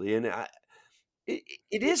anonymously, and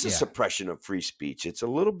it is a yeah, suppression of free speech. It's a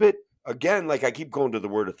little bit again, like I keep going to the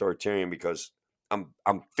word authoritarian because I'm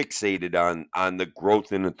fixated on the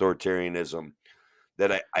growth in authoritarianism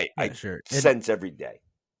that I yeah, sure. And sense every day.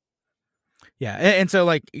 yeah, and so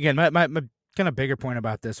like again, my kind of bigger point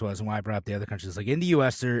about this was, and why I brought up the other countries, like in the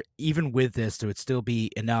U.S., there even with this, there would still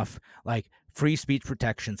be enough like free speech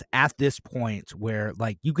protections at this point where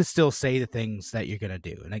like you could still say the things that you're gonna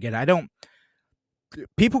do. And again, I don't.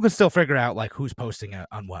 People can still figure out like who's posting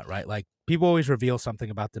on what, right? Like people always reveal something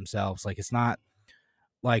about themselves. Like it's not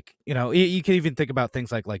like you can even think about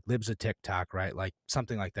things like libs of TikTok, right? Like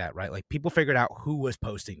something like that, right? Like people figured out who was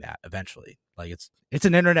posting that eventually. Like it's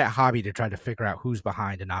an internet hobby to try to figure out who's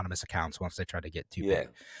behind anonymous accounts once they try to get too Yeah. big.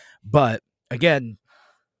 But again,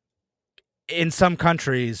 in some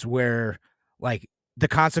countries where like the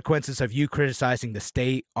consequences of you criticizing the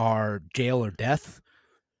state are jail or death,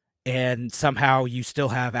 and somehow you still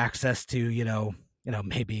have access to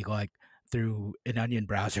maybe like through an onion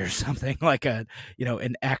browser or something like an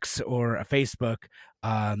X or a Facebook,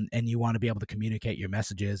 and you want to be able to communicate your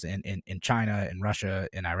messages in China and Russia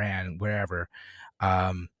and Iran, wherever.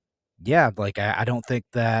 Yeah, like I don't think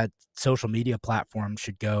that social media platforms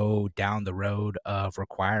should go down the road of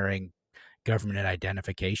requiring government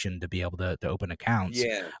identification to be able to open accounts.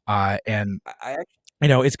 Yeah. And I actually,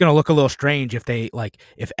 it's going to look a little strange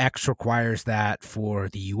if X requires that for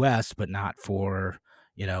the US, but not for,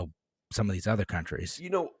 some of these other countries.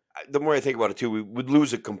 the more I think about it too, we would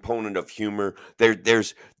lose a component of humor.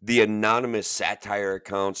 There's the anonymous satire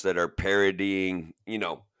accounts that are parodying,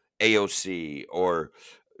 AOC or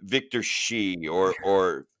Victor Shi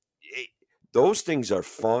or eh, those things are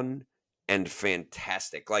fun and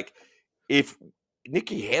fantastic. Like if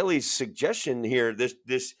Nikki Haley's suggestion here,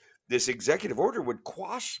 this executive order would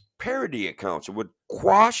quash parody accounts. It would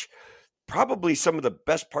quash probably some of the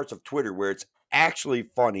best parts of Twitter where it's actually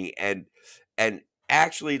funny and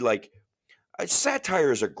actually like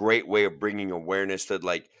satire is a great way of bringing awareness to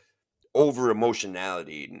like over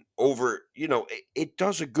emotionality and over it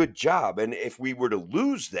does a good job, and if we were to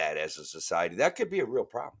lose that as a society, that could be a real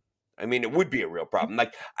problem. I mean, it would be a real problem.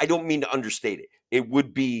 Like, I don't mean to understate it. It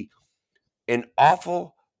would be an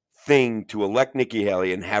awful thing to elect Nikki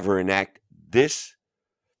Haley and have her enact this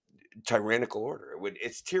tyrannical order.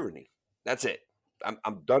 It's tyranny. That's it. I'm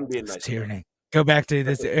done being It's nice about it. tyranny. Go back to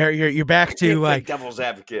this. You're back I to can't play like devil's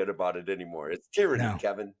advocate about it anymore. It's tyranny, no,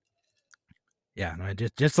 Kevin. yeah, no,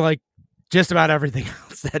 just like just about everything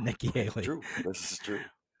else that Nikki Haley True. This is true.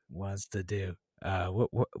 wants to do.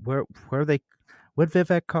 Where are they? What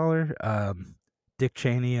Vivek call her? Dick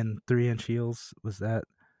Cheney and 3-inch heels. Was that?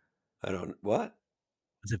 I don't what?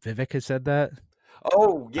 Was it Vivek who said that?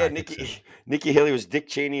 Oh yeah, I think so. Nikki Haley was Dick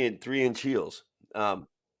Cheney in 3-inch heels.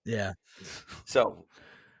 Yeah. So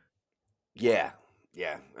yeah.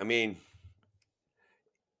 I mean,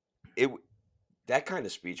 that kind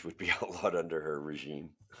of speech would be outlawed under her regime.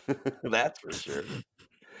 That's for sure.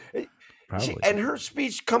 Probably. And her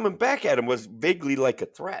speech coming back at him was vaguely like a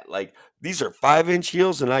threat. Like, these are 5-inch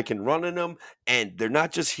heels and I can run in them, and they're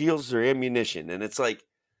not just heels, they're ammunition. And it's like,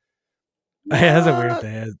 yeah, that's a weird what?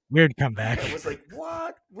 thing. Weird comeback. It was like,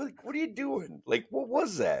 what? What are you doing? Like, what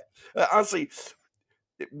was that? Honestly,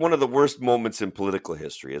 one of the worst moments in political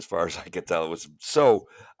history, as far as I could tell. It was so.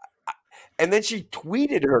 And then she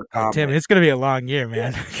tweeted her comment. Tim, it's gonna be a long year,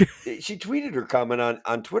 man. She tweeted her comment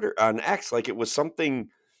on Twitter, on X, like it was something,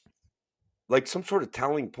 like some sort of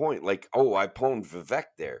telling point, like, oh, I pwned Vivek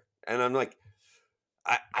there. And I'm like,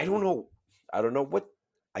 I don't know. I don't know what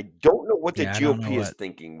the GOP is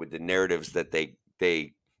thinking with the narratives that they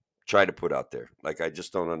try to put out there. Like, I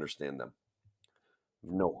just don't understand them.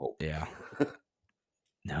 No hope. Yeah.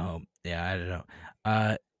 No. Yeah, I don't know.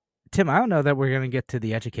 Tim, I don't know that we're gonna get to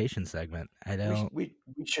the education segment. I don't. We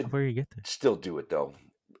should. Where you get there? Still do it though,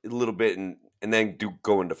 a little bit, and then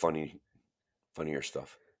go into funnier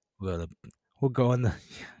stuff. We'll go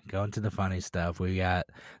into the funny stuff. We got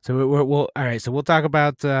we'll all right. So we'll talk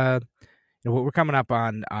about we're coming up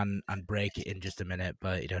on break in just a minute,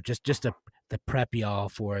 but just to prep y'all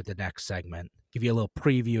for the next segment, give you a little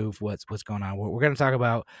preview of what's going on. We're going to talk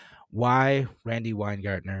about why Randi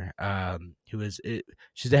Weingartner, she's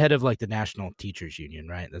the head of like the National Teachers Union,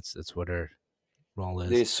 right? That's what her role is.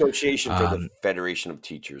 The Association for the Federation of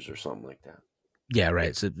Teachers or something like that. Yeah,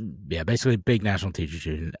 right. So yeah, basically big National Teachers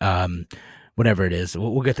Union. Whatever it is,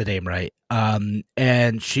 we'll get the name right.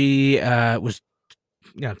 And she was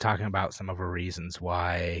talking about some of her reasons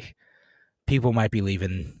why people might be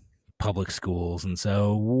leaving public schools, and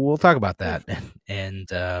so we'll talk about that. And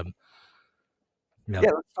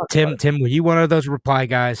Tim, were you one of those reply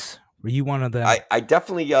guys? Were you one of them? I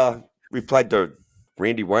definitely replied to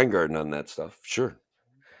Randi Weingarten on that stuff. Sure.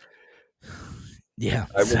 Yeah.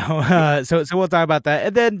 So we'll talk about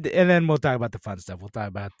that, and then we'll talk about the fun stuff. We'll talk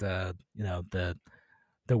about the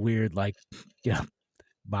weird, like,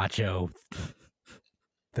 macho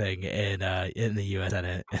thing in the U.S.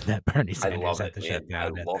 Senate, and that Bernie Sanders had to shut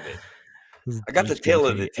down. I love it. I got the tail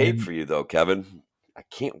of the tape for you though, Kevin. I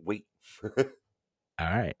can't wait. All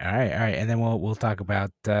right. And then we'll talk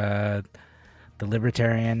about the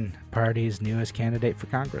Libertarian Party's newest candidate for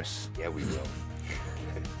Congress. Yeah, we will.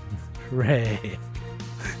 Hooray.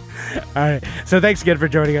 All right. So thanks again for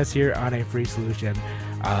joining us here on A Free Solution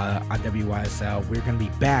on WYSL. We're going to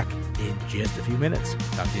be back in just a few minutes.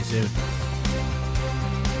 Talk to you soon.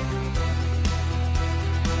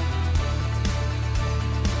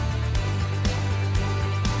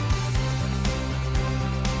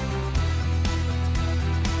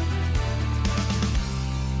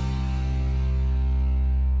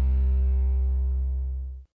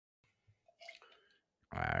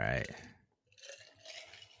 All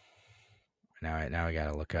right. Now I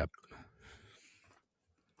gotta look up.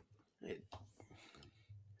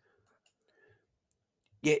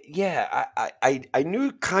 Yeah. I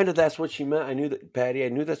knew kind of that's what she meant. I knew that, Patty. I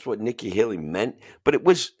knew that's what Nikki Haley meant, but it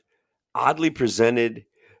was oddly presented.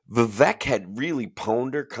 Vivek had really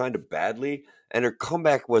pwned her kind of badly, and her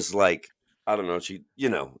comeback was like, I don't know. She,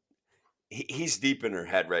 he's deep in her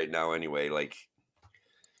head right now anyway. Like,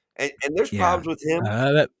 and there's problems with him.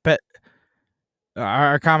 But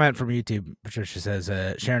our comment from YouTube, Patricia says,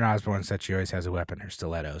 Sharon Osbourne said she always has a weapon, her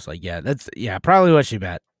stilettos. Like, yeah, that's probably what she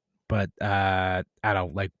meant. But I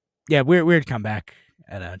don't like, weird comeback.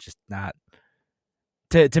 I don't know, just not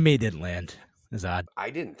to me, didn't land. It's odd.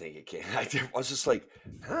 I didn't think it came. I was just like,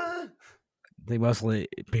 huh? I think mostly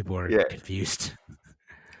people are confused.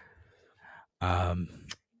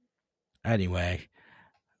 Anyway,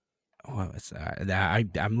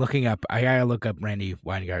 I'm looking up. I gotta look up Randi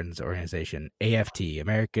Weingarten's organization, AFT,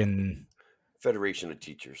 American Federation of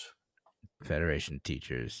Teachers.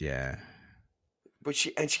 Yeah. But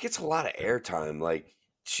she gets a lot of airtime. Like,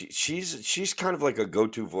 she's kind of like a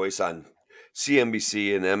go-to voice on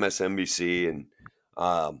CNBC and MSNBC, and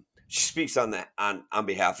she speaks on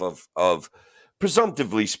behalf of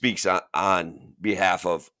presumptively speaks on behalf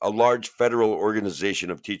of a large federal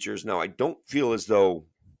organization of teachers. Now, I don't feel as though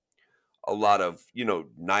a lot of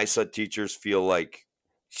NYSA teachers feel like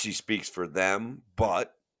she speaks for them,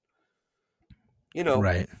 but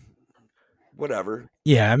right. Whatever.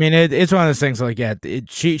 Yeah, I mean, it's one of those things. Like,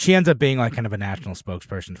 she ends up being like kind of a national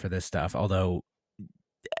spokesperson for this stuff. Although,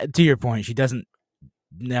 to your point, she doesn't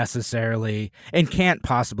necessarily and can't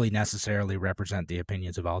possibly necessarily represent the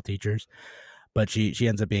opinions of all teachers, but she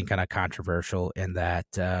ends up being kind of controversial in that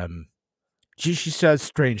she says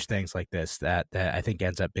strange things like this that I think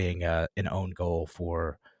ends up being an own goal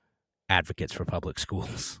for advocates for public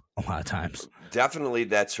schools a lot of times. Definitely,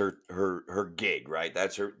 that's her gig, right?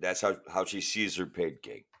 That's how she sees her paid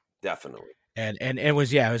gig. Definitely. And it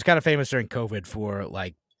was kind of famous during COVID for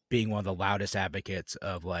like being one of the loudest advocates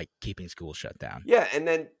of like keeping schools shut down. Yeah, and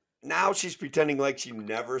then now she's pretending like she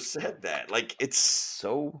never said that. Like it's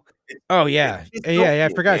so. Oh yeah, I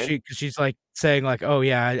forgot man. she's like saying like, oh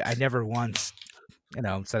yeah, I never once,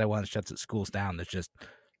 said I want to shut the schools down. That's just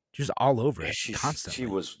all over it constantly. She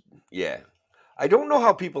was, yeah. I don't know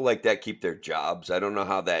how people like that keep their jobs. I don't know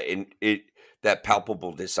how that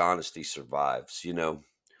palpable dishonesty survives.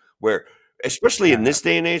 Where especially in this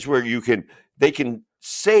day and age where they can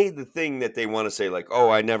say the thing that they want to say, like, oh,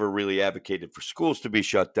 I never really advocated for schools to be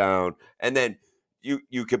shut down, and then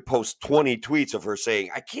you could post 20 tweets of her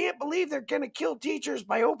saying, I can't believe they're gonna kill teachers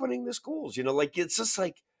by opening the schools. Like it's just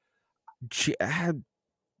like she had,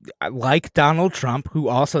 like Donald Trump, who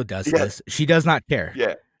also does this. She does not care.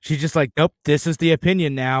 Yeah. She's just like, nope, this is the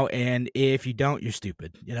opinion now, and if you don't, you're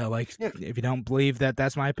stupid. If you don't believe that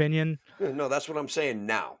that's my opinion. No, that's what I'm saying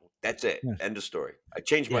now. That's it. Yeah. End of story. I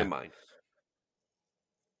changed my mind.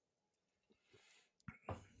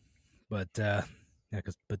 But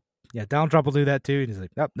Donald Trump will do that too. And he's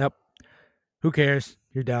like, nope. Who cares?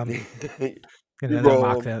 You're dumb. And then they'll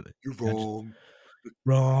mock them. You're wrong.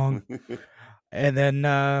 Wrong. And then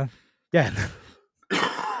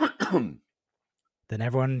then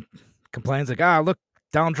everyone complains like, look,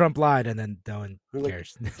 Donald Trump lied, and then no one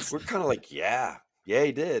cares. We're kind of like, yeah,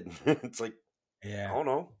 he did. It's like, I don't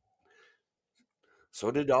know. So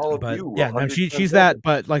did all of you. Yeah, no, she's that,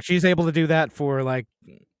 but like she's able to do that for like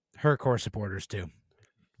her core supporters too.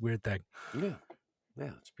 Weird thing. Yeah,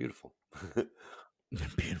 it's beautiful. Beautiful.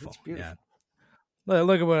 It's beautiful. Yeah.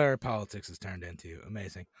 Look at what our politics has turned into.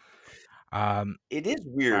 Amazing. It is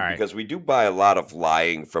weird because we do buy a lot of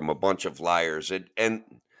lying from a bunch of liars, and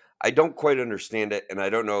I don't quite understand it, and I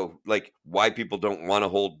don't know like why people don't want to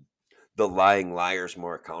hold the lying liars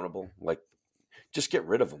more accountable. Like, just get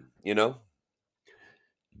rid of them.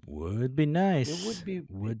 Would be nice. It would be.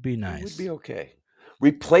 Would be nice. It would be okay.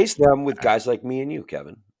 Replace them with guys like me and you,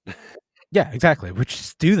 Kevin. Yeah, exactly. We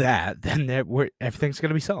just do that, then everything's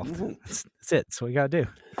gonna be solved. Mm-hmm. That's it. That's what we gotta do.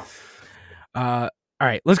 All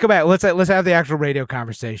right, let's go back. Let's have the actual radio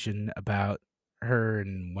conversation about her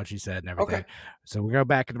and what she said and everything. Okay. So we go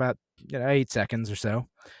back in about 8 seconds or so,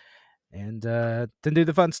 and then do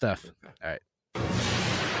the fun stuff. All right.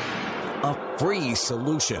 A free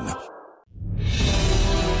solution.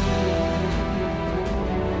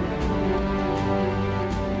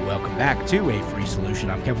 Welcome back to A Free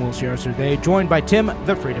Solution. I'm Kevin Wilson today, joined by Tim,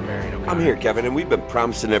 the Freedom Barian O'Connor. I'm here, Kevin, and we've been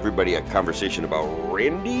promising everybody a conversation about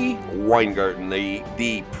Randi Weingarten,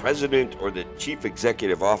 the president or the chief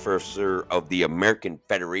executive officer of the American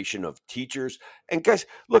Federation of Teachers. And guys,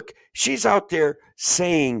 look, she's out there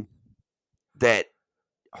saying that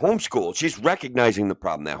homeschool, she's recognizing the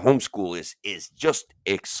problem that homeschool is just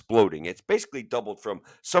exploding. It's basically doubled from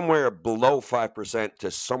somewhere below 5%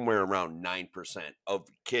 to somewhere around 9% of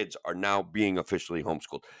kids are now being officially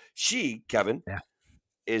homeschooled. She, Kevin,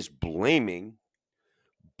 is blaming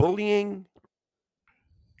bullying,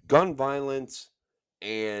 gun violence,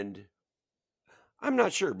 and I'm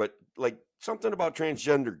not sure, but like something about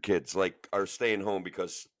transgender kids like are staying home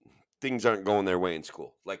because things aren't going their way in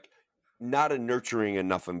school. Like, not a nurturing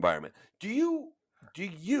enough environment. Do you,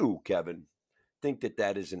 Kevin, think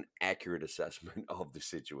that is an accurate assessment of the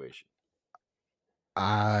situation?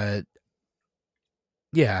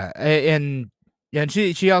 Yeah, and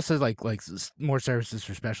she also like more services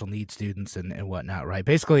for special needs students and whatnot, right?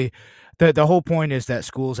 Basically, the whole point is that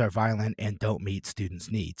schools are violent and don't meet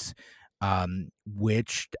students' needs,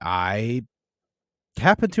 which I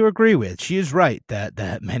happen to agree with. She is right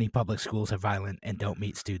that many public schools are violent and don't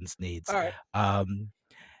meet students' needs. All right.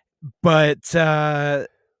 But that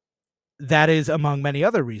is among many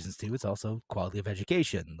other reasons too. It's also quality of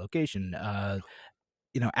education, location,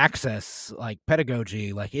 access, like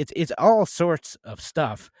pedagogy, like it's all sorts of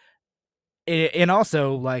stuff. And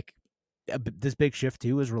also like this big shift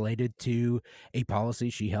too is related to a policy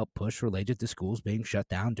she helped push related to schools being shut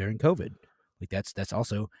down during COVID. Like that's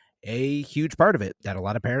also a huge part of it, that a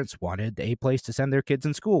lot of parents wanted a place to send their kids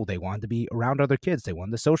in school. They wanted to be around other kids. They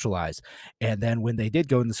wanted to socialize. And then when they did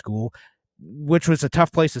go into school, which was a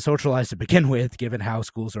tough place to socialize to begin with, given how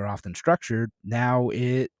schools are often structured, now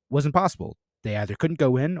it wasn't possible. They either couldn't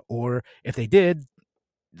go in, or if they did,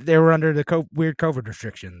 they were under the weird COVID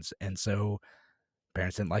restrictions, and so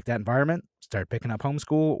parents didn't like that environment. Started picking up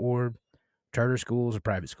homeschool or charter schools or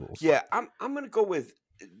private schools. Yeah, I'm gonna go with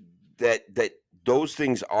that those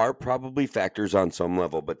things are probably factors on some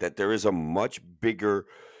level, but that there is a much bigger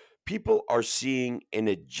people are seeing an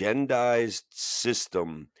agendized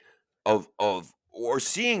system of or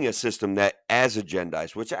seeing a system that as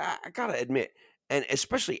agendized, which I gotta admit, and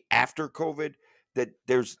especially after COVID, that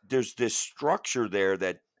there's this structure there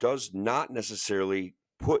that does not necessarily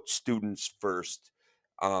put students first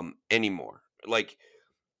anymore. Like,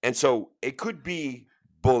 and so it could be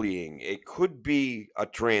bullying, it could be a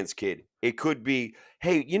trans kid, it could be,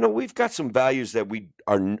 hey, we've got some values that we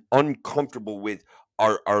are uncomfortable with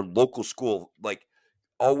our local school, like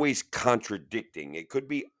always contradicting. It could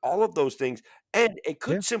be all of those things. And it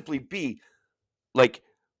Yeah. could simply be like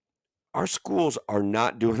our schools are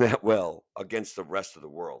not doing that well against the rest of the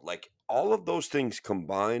world. Like all of those things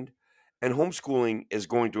combined, and homeschooling is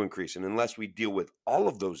going to increase. And unless we deal with all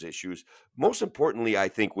of those issues, most importantly, I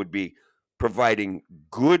think would be providing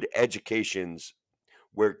good educations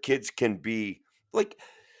where kids can be like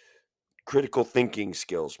critical thinking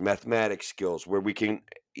skills, mathematics skills, where we can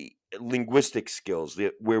linguistic skills,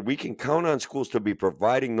 where we can count on schools to be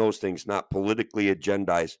providing those things, not politically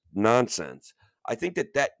agendized nonsense. I think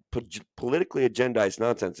that politically agendized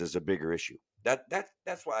nonsense is a bigger issue.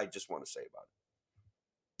 That's what I just want to say about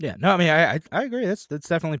Yeah, no, I mean, I agree. That's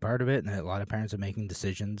definitely part of it, and a lot of parents are making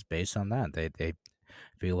decisions based on that. They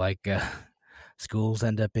feel like schools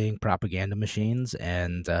end up being propaganda machines,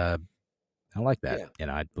 and I like it. that.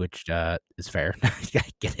 Yeah, Which is fair. I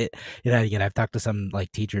get it. Again, I've talked to some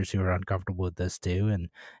like teachers who are uncomfortable with this too, and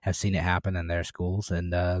have seen it happen in their schools,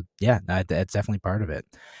 and yeah, no, that's definitely part of it.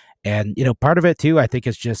 And part of it too, I think,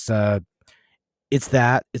 is just it's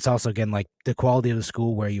that. It's also, again, like the quality of the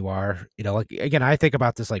school where you are. Like, again, I think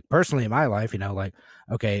about this like personally in my life. Like,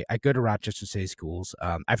 okay, I go to Rochester City Schools.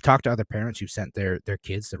 I've talked to other parents who sent their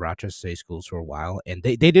kids to Rochester City Schools for a while, and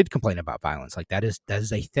they did complain about violence. Like that is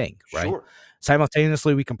a thing, right? sure.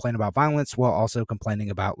 Simultaneously, we complain about violence while also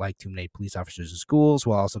complaining about like too many police officers in schools,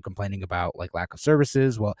 while also complaining about like lack of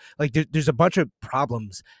services. Well, like there's a bunch of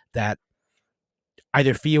problems that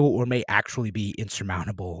either feel or may actually be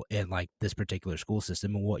insurmountable in like this particular school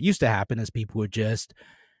system. And what used to happen is people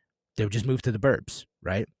they would just move to the burbs,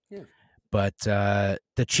 right? Yeah, But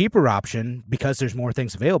the cheaper option, because there's more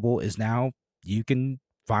things available, is now you can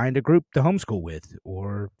find a group to homeschool with,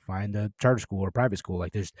 or find a charter school or private school.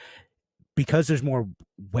 Like because there's more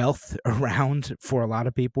wealth around for a lot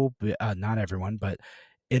of people, not everyone, but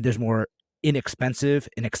there's more inexpensive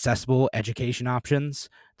and accessible education options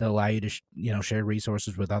that allow you to share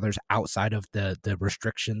resources with others outside of the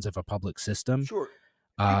restrictions of a public system. sure.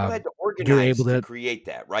 People um had to you're able organize to to, create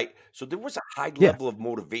that, right? So there was a high yeah, level of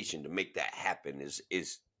motivation to make that happen. Is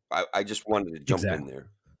I just wanted to jump in exactly.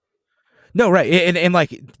 there. No, right, and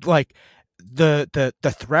like the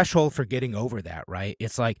threshold for getting over that, right?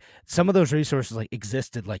 It's like some of those resources like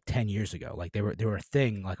existed like 10 years ago. Like they were a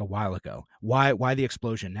thing like a while ago. Why the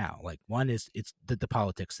explosion now? Like, one is it's the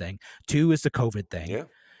politics thing. Two is the COVID thing.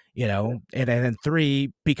 Yeah, And then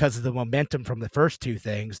three, because of the momentum from the first two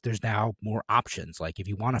things, there's now more options. Like, if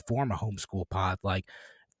you want to form a homeschool pod, like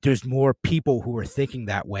there's more people who are thinking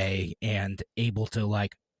that way and able to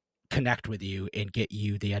like connect with you and get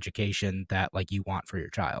you the education that like you want for your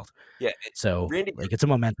child. yeah. So Randy like it's a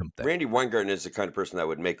momentum thing. Randy Weingarten is the kind of person that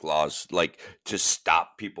would make laws like to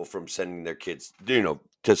stop people from sending their kids,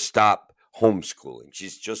 to stop homeschooling.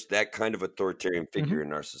 She's just that kind of authoritarian Hmm. figure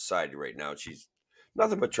in our society right now. She's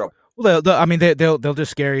nothing but trouble. Well, I mean, they'll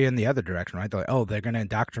just scare you in the other direction, right? They're like, oh, they're gonna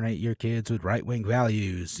indoctrinate your kids with right wing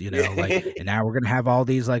values, like, Yeah. and now we're gonna have all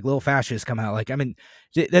these like little fascists come out. Like, I mean,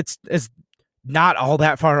 it's not all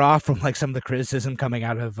that far off from like some of the criticism coming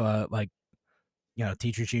out of like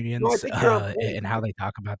teachers No, I unions think you're on point. and how they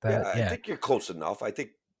talk about Yeah, that. I Yeah, think you're close enough. I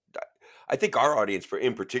think our audience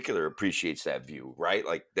in particular appreciates that view, right?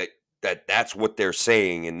 Like that's what they're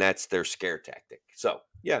saying and that's their scare tactic. So,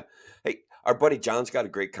 yeah. Hey, our buddy John's got a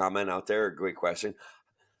great comment out there, a great question.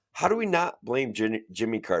 How do we not blame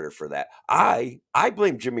Jimmy Carter for that? I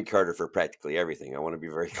blame Jimmy Carter for practically everything. I want to be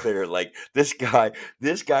very clear. Like this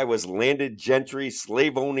guy was landed gentry,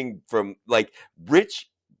 slave owning from like rich,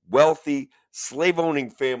 wealthy, slave owning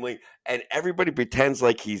family, and everybody pretends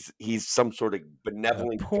like he's some sort of a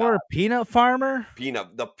benevolent poor peanut farmer.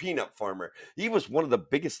 the peanut farmer. He was one of the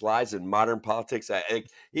biggest lies in modern politics.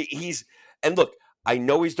 He's and look, I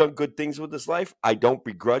know he's done good things with his life. I don't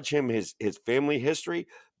begrudge him his family history,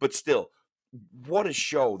 but still, what a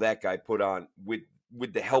show that guy put on with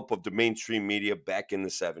the help of the mainstream media back in the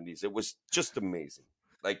 70s. It was just amazing.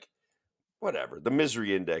 Like, whatever. The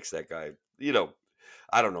misery index, that guy,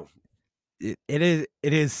 I don't know. It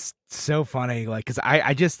is so funny, like, because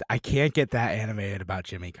I can't get that animated about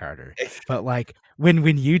Jimmy Carter. But like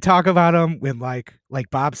when you talk about him, when like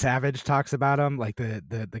Bob Savage talks about him, like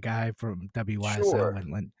the guy from WYSL,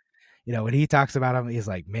 Sure. when he talks about him, he's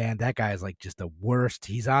like, man, that guy is like just the worst.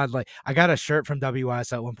 He's on, like, I got a shirt from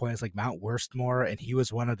WYSL at one point. It's like Mount Worstmore, and he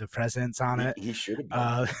was one of the presidents on it. He should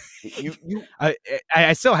have been. You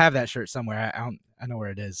I still have that shirt somewhere. I know where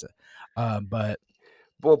it is. But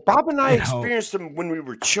Well, Bob and I experienced him when we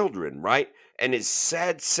were children, right? And his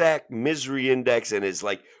sad sack misery index and his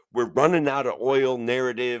like we're running out of oil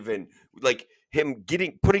narrative, and like him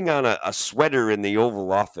putting on a sweater in the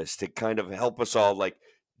Oval Office to kind of help us all like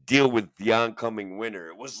deal with the oncoming winter.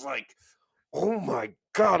 It was like, oh my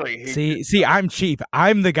God, I hate see, I'm cheap.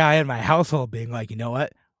 I'm the guy in my household being like, you know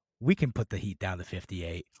what? We can put the heat down to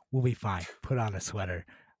 58. We'll be fine. Put on a sweater.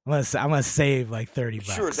 I'm gonna save like $30.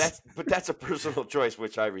 Sure, that's a personal choice,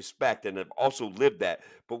 which I respect and have also lived that.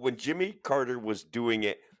 But when Jimmy Carter was doing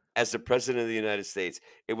it as the president of the United States,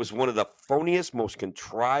 it was one of the phoniest, most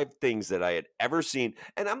contrived things that I had ever seen.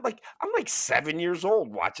 And I'm like 7 years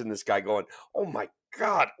old watching this guy going, oh my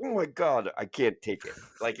God, I can't take it.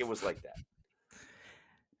 Like it was like that.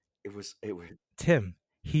 It was Tim,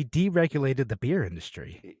 he deregulated the beer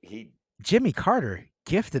industry. Jimmy Carter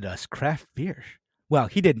gifted us craft beer. Well,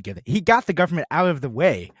 he didn't give it. He got the government out of the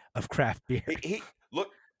way of craft beer. Look,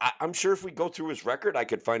 I'm sure if we go through his record, I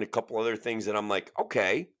could find a couple other things that I'm like,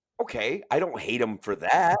 okay, I don't hate him for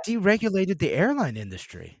that. Deregulated the airline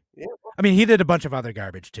industry. Yeah. I mean, he did a bunch of other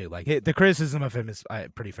garbage too. Like the criticism of him is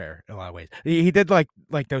pretty fair in a lot of ways. He did like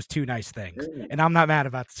those two nice things, and I'm not mad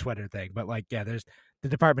about the sweater thing. But like, yeah, there's the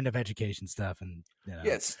Department of Education stuff, and yeah,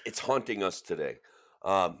 it's haunting us today.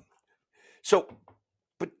 So.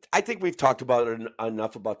 But I think we've talked about it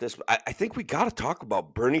enough about this. I think we got to talk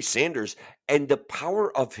about Bernie Sanders and the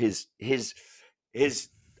power of his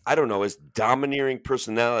I don't know, his domineering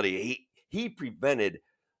personality. He prevented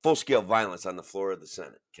full-scale violence on the floor of the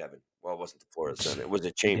Senate, Kevin. Well, it wasn't the floor of the Senate; it was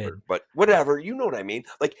a chamber. But whatever, you know what I mean.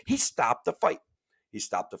 Like he stopped the fight. He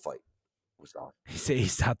stopped the fight. It was awesome. He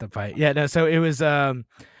stopped the fight. Yeah, no. So it was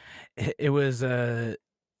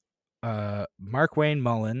Mark Wayne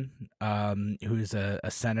Mullen, who's a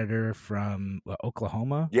senator from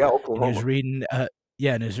Oklahoma. Yeah, Oklahoma. And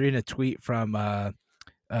he was reading a tweet from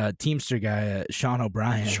Teamster guy Sean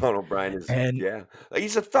O'Brien. Sean O'Brien is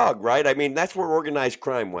he's a thug, right? I mean, that's where organized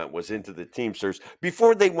crime was into the Teamsters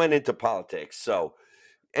before they went into politics. So,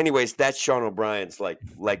 anyways, that's Sean O'Brien's like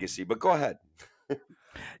legacy. But go ahead.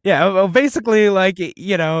 Yeah, well, basically, like,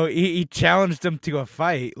 he challenged him to a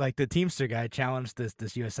fight. Like the Teamster guy challenged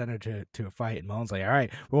this U.S. senator to a fight, and Mullen's like, "All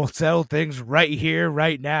right, we'll settle things right here,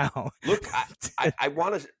 right now." Look, I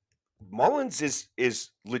want to. Mullins is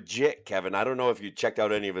legit, Kevin. I don't know if you checked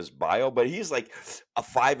out any of his bio, but he's like a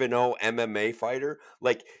 5-0 MMA fighter.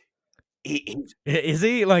 Like is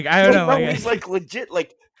he? Like I don't know. Bro, he's like legit.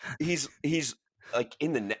 Like he's like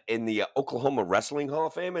in the Oklahoma Wrestling Hall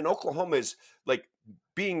of Fame, and Oklahoma is like.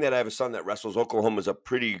 Being that I have a son that wrestles, Oklahoma is a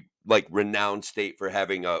pretty like renowned state for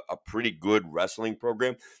having a pretty good wrestling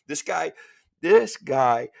program. This guy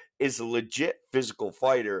is a legit physical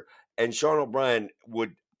fighter, and Sean O'Brien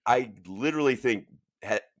I literally think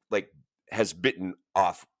has bitten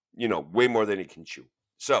off, way more than he can chew.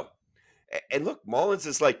 So, and look, Mullins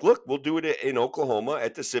is like, look, we'll do it in Oklahoma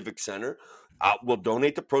at the Civic Center. We'll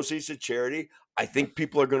donate the proceeds to charity. I think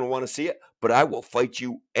people are going to want to see it, but I will fight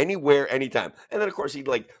you anywhere, anytime. And then, of course, he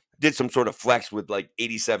did some sort of flex with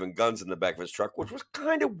 87 guns in the back of his truck, which was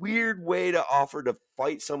kind of weird way to offer to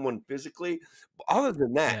fight someone physically. But other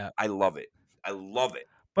than that, I love it. I love it.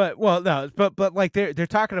 But but like they're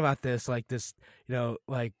talking about this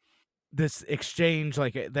this exchange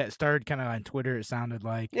that started kind of on Twitter. It sounded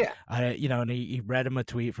like and he read him a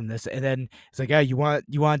tweet from this, and then it's like, yeah, you want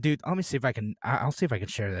to do, let me see if I can, I'll see if I can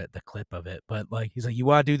share the clip of it. But like he's like, you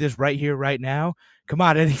want to do this right here right now, come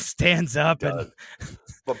on. And he stands up and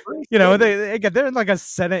but they're in like a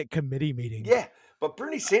Senate committee meeting. Yeah, but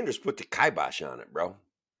Bernie Sanders put the kibosh on it, bro.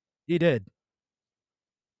 He did.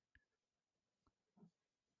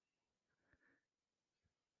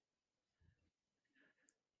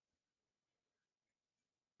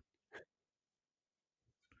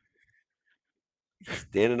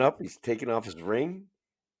 Standing up, he's taking off his ring.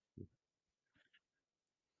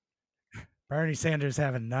 Bernie Sanders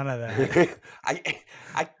having none of that.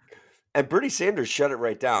 And Bernie Sanders shut it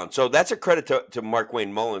right down. So that's a credit to Mark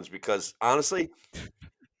Wayne Mullins, because honestly,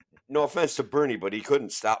 no offense to Bernie, but he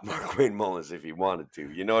couldn't stop Mark Wayne Mullins if he wanted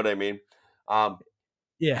to. You know what I mean?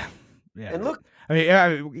 Yeah. And look,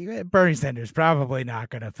 I mean, Bernie Sanders probably not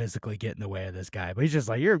going to physically get in the way of this guy, but he's just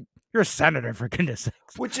like, you're a senator, for goodness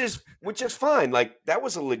sakes. Which is fine. Like, that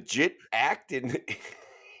was a legit act in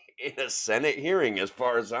in a Senate hearing, as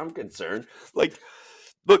far as I'm concerned. Like,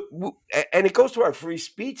 look, and it goes to our free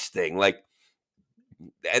speech thing. Like,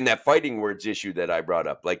 and that fighting words issue that I brought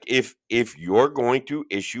up. Like, if you're going to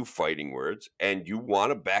issue fighting words and you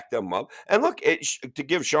want to back them up, and look, to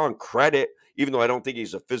give Sean credit, even though I don't think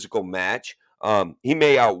he's a physical match, he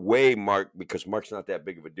may outweigh Mark, because Mark's not that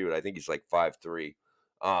big of a dude. I think he's like 5'3".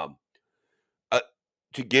 Uh,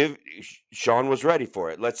 to give Sean was ready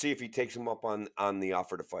for it. Let's see if he takes him up on the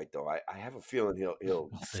offer to fight, though. I have a feeling he'll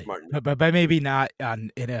smarten up. But maybe not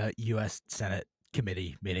in a U.S. Senate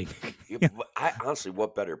committee meeting. Yeah, I honestly,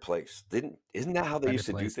 what better place? Isn't that how they used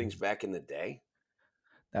to do things back in the day?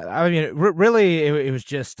 I mean, really, it was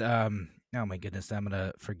just. Oh my goodness, I'm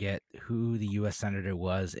gonna forget who the U.S. senator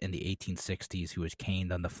was in the 1860s who was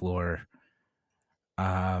caned on the floor. We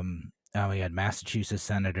had Massachusetts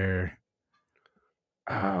senator.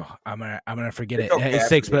 Oh, I'm gonna forget it. It's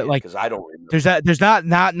six, but like, because I don't remember. There's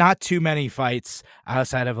not too many fights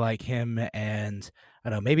outside of like him and I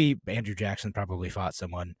don't know. Maybe Andrew Jackson probably fought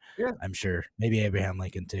someone. Yeah, I'm sure. Maybe Abraham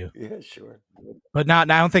Lincoln too. Yeah, sure. But not.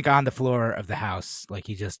 I don't think on the floor of the House. Like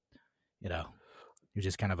he just, he's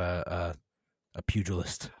just kind of a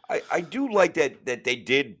pugilist. I do like that they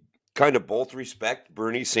did kind of both respect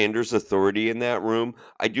Bernie Sanders' authority in that room.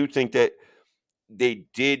 I do think that they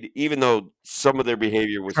did, even though some of their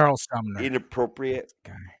behavior was Charles Sumner. inappropriate,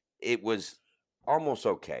 it was almost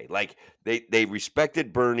okay. Like they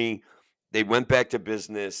respected Bernie. They went back to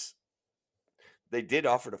business. They did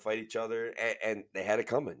offer to fight each other, and they had it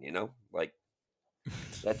coming. Like,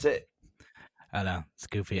 that's it. I know, it's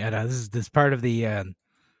goofy. I know this part of the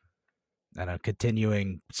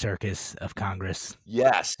continuing circus of Congress.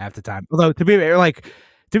 Yes, half the time. Although to be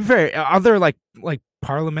fair, other like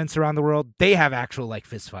parliaments around the world, they have actual like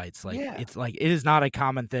fist fights. Like it's like it is not a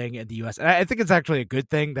common thing in the U.S. And I think it's actually a good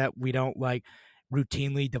thing that we don't like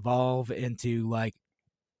routinely devolve into like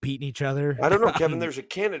beating each other. I don't know, Kevin. There's a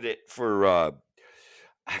candidate for I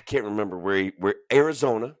can't remember where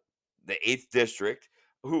Arizona, the 8th district,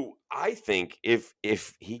 who I think if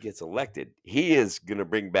he gets elected, he is going to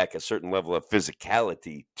bring back a certain level of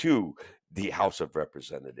physicality to the House of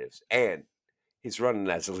Representatives, and he's running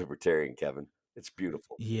as a libertarian, Kevin. It's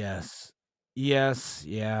beautiful. Yes,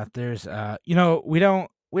 yeah. There's we don't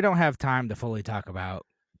have time to fully talk about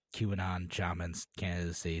QAnon shaman's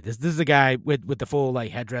candidacy. This is a guy with the full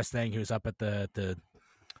like headdress thing who's up at the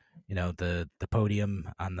podium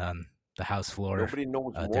on the House floor. Nobody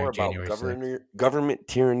knows more about government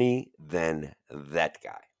tyranny than that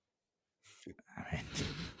guy.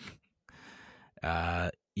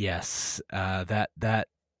 Yes, that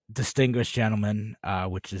distinguished gentleman,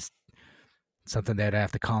 which is something they'd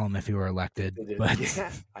have to call him if he were elected. But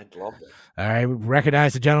yeah, I'd love that. All right,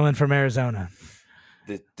 recognize the gentleman from Arizona.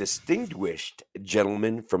 The distinguished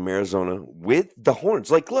gentleman from Arizona with the horns.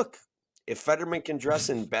 Like, look, if Fetterman can dress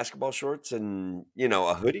in basketball shorts and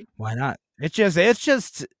a hoodie, why not? It's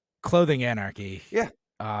just clothing anarchy. Yeah.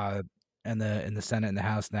 In the Senate and the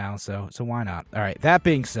House now, so why not? All right. That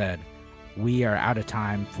being said, we are out of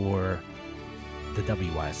time for the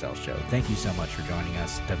WYSL show. Thank you so much for joining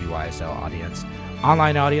us, WYSL audience,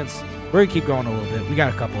 online audience. We're gonna keep going a little bit. We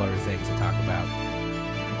got a couple other things to talk about.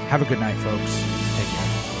 Have a good night, folks. Take care.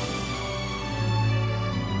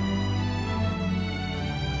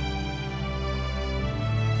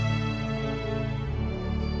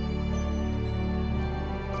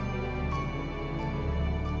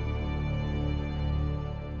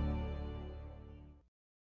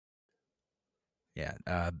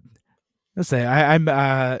 Yeah, let's say I'm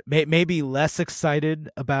maybe less excited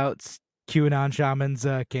about QAnon shaman's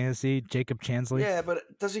candidacy, Jacob Chansley. Yeah, but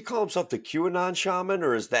does he call himself the QAnon shaman,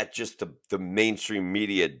 or is that just the mainstream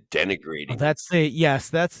media denigrating? That's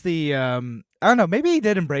the I don't know. Maybe he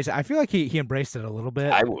did embrace it. I feel like he embraced it a little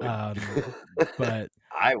bit. I would, but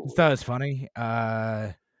I thought it was funny.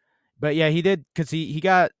 But yeah, he did because he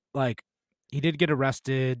got he did get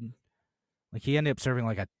arrested. Like he ended up serving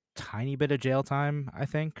like a tiny bit of jail time, I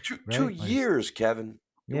think. Two years, Kevin.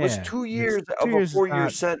 It was 2 years of a 4-year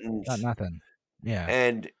sentence. Not nothing. Yeah.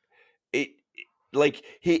 And it like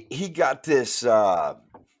he got this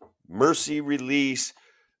mercy release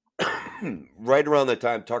right around the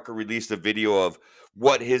time Tucker released a video of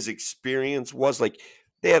what his experience was. Like,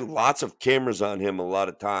 they had lots of cameras on him a lot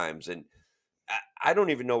of times, and I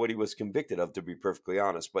don't even know what he was convicted of, to be perfectly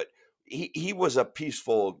honest, but he was a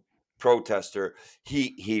peaceful protester.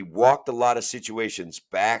 He walked a lot of situations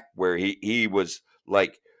back where he was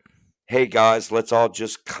like, hey guys, let's all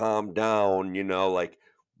just calm down, like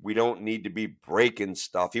we don't need to be breaking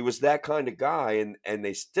stuff. He was that kind of guy, and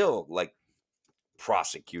they still like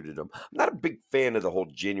prosecuted him. I'm not a big fan of the whole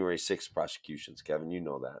January 6th prosecutions, Kevin. You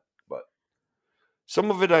know that. But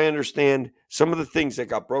some of it I understand. Some of the things that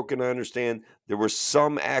got broken, I understand. There were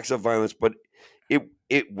some acts of violence, but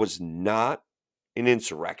it was not an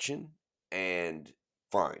insurrection, and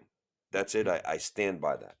fine. That's it. I stand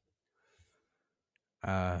by that.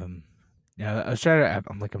 Yeah, I'm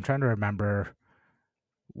trying to remember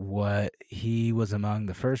what he was among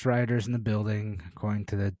the first rioters in the building, according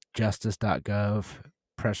to the justice.gov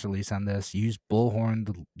press release on this. Used bullhorn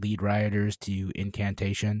to lead rioters to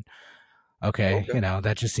incantation. Okay, Okay.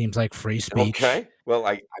 that just seems like free speech. Okay. Well,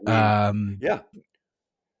 I mean, yeah.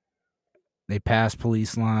 They passed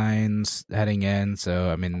police lines heading in, so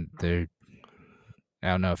I mean, I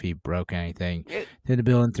don't know if he broke anything. Hit the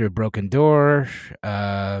building through a broken door.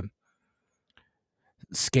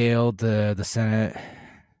 Scaled the Senate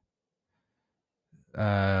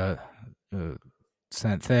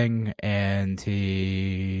Senate thing, and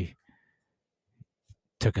he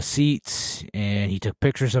took a seat and he took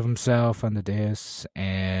pictures of himself on the dais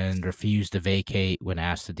and refused to vacate when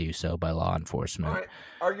asked to do so by law enforcement. Right.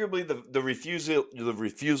 Arguably, the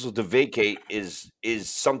refusal to vacate is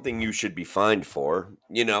something you should be fined for.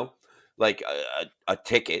 Like a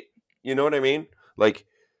ticket. You know what I mean? Like,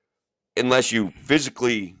 unless you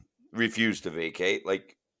physically refuse to vacate,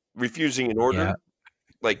 like refusing an order. Yeah.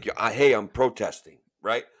 Like, hey, I'm protesting,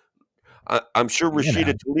 right? I'm sure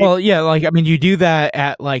Rashida Tlaib. Well, yeah, like I mean, you do that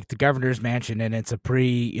at like the governor's mansion, and it's a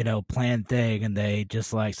planned thing, and they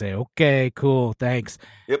just like say, "Okay, cool, thanks."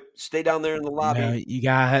 Yep, stay down there in the lobby. You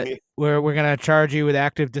got we're gonna charge you with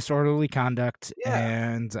active disorderly conduct, Yeah.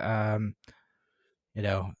 and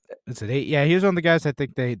so he was one of the guys I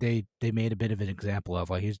think they made a bit of an example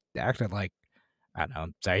of. Like, he's acting like, I don't know,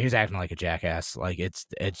 sorry, he was acting like a jackass. Like, it's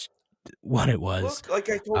what it was. Look, like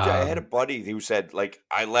I told you, I had a buddy who said, like,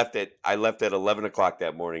 I left at 11 o'clock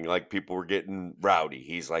that morning. Like, people were getting rowdy.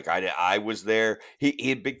 He's like, I was there.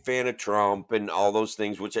 He a big fan of Trump and all those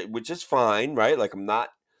things, which is fine, right? Like, I'm not,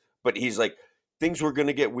 but he's like, things were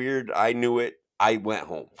gonna get weird. I knew it. I went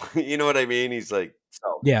home. You know what I mean? He's like,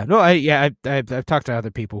 so yeah, no, I've talked to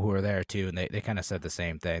other people who were there too, and they kind of said the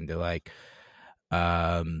same thing. They're like,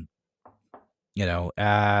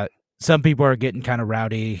 some people are getting kind of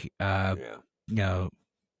rowdy. yeah.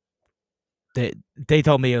 They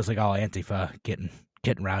told me it was like all Antifa getting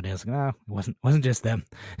rowdy. I was like, no, it wasn't just them.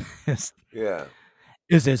 Yeah.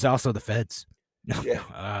 It's also the feds.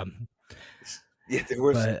 Yeah. Yeah, there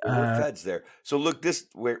were feds there. So look,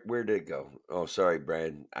 where did it go? Oh, sorry,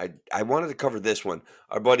 Brad. I wanted to cover this one.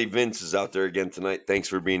 Our buddy Vince is out there again tonight. Thanks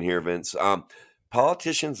for being here, Vince.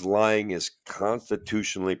 Politicians lying is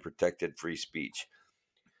constitutionally protected free speech.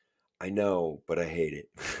 I know, but I hate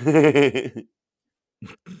it.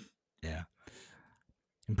 Yeah.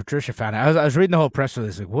 And Patricia found out. I was reading the whole press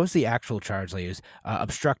release. Like, what was the actual charge they used?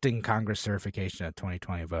 Obstructing Congress certification of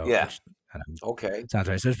 2020 vote. Yeah. Which, okay. Sounds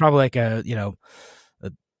right. So it's probably like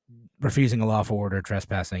refusing a lawful order,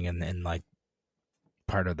 trespassing, and like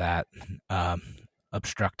part of that,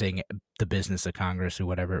 obstructing the business of Congress or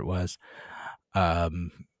whatever it was. But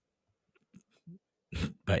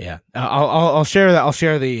yeah, I'll share that. I'll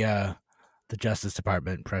share the Justice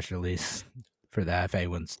Department press release for that if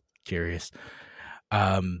anyone's curious.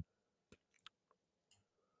 But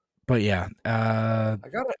yeah, on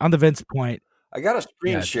the Vince point, I got a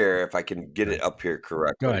screen share if I can get it up here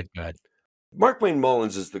correctly. Go ahead. Mark Wayne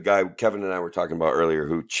Mullins is the guy Kevin and I were talking about earlier,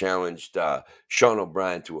 who challenged Sean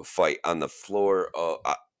O'Brien to a fight on the floor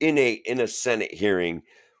in a Senate hearing,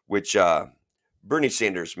 which Bernie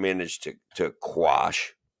Sanders managed to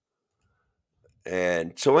quash.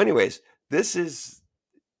 And so, anyways, this is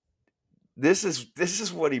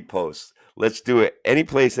what he posts. Let's do it any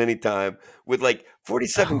place, anytime, with like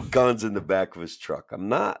 47 guns in the back of his truck. I'm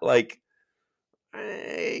not like,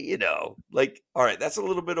 like, all right, that's a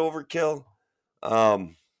little bit overkill.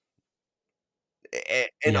 And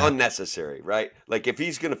unnecessary, right? Like, if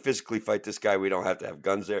he's going to physically fight this guy, we don't have to have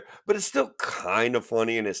guns there. But it's still kind of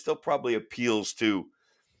funny, and it still probably appeals to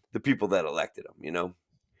the people that elected him,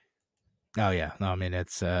 Oh, yeah. No, I mean,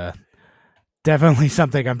 it's definitely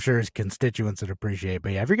something I'm sure his constituents would appreciate.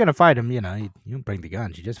 But yeah, if you're going to fight him, you don't bring the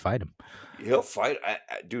guns. You just fight him. He'll fight.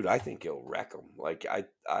 Dude, I think he'll wreck him. Like,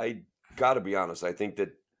 I got to be honest. I think that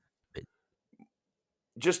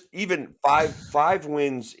just even five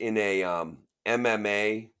wins in a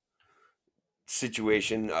MMA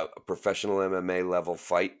situation, a professional MMA level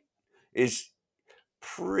fight, is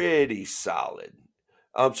pretty solid.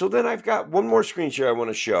 So then I've got one more screen share I want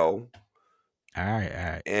to show. All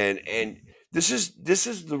right. And this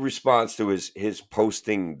is the response to his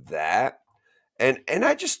posting that. And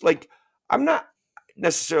I just like, I'm not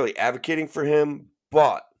necessarily advocating for him,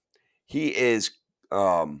 but he is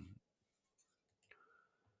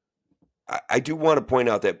I do want to point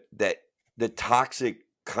out that the toxic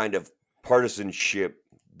kind of partisanship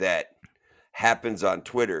that happens on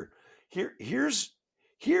Twitter. Here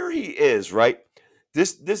he is, right?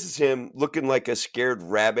 This is him looking like a scared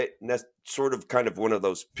rabbit, and that's sort of kind of one of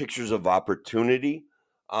those pictures of opportunity.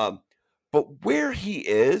 But where he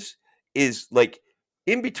is like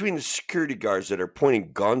in between the security guards that are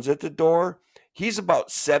pointing guns at the door. He's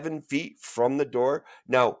about 7 feet from the door.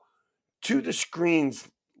 Now, to the screens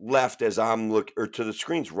left as or to the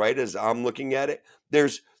screens right as I'm looking at it,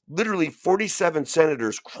 there's literally 47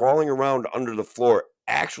 senators crawling around under the floor,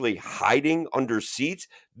 actually hiding under seats.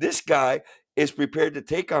 This guy is prepared to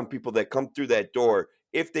take on people that come through that door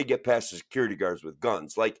if they get past the security guards with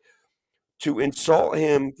guns. Like, to insult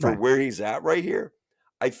him for Right. where he's at right here,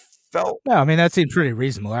 I felt. No, I mean that seems pretty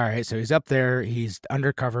reasonable. All right, so he's up there, he's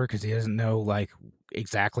undercover because he doesn't know like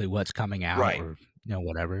exactly what's coming out Right. or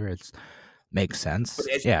whatever. It's makes sense.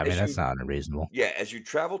 But Yeah, I mean that's not unreasonable. Yeah, as you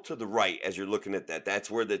travel to the right, as you're looking at that,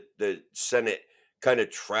 that's where the Senate kind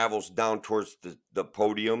of travels down towards the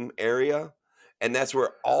podium area. And that's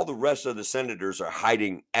where all the rest of the senators are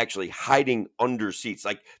actually hiding under seats.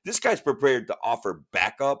 Like, this guy's prepared to offer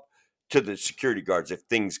backup to the security guards if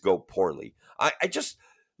things go poorly. I just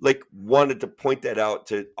like wanted to point that out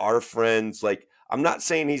to our friends. Like, I'm not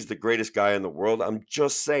saying he's the greatest guy in the world. I'm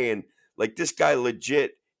just saying, like, this guy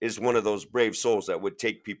legit is one of those brave souls that would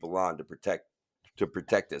take people on to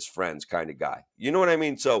protect his friends, kind of guy. You know what I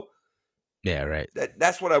mean? So yeah, right.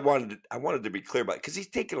 That's what I wanted to be clear about, because he's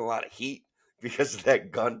taking a lot of heat because of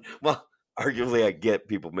that gun. Well, arguably, I get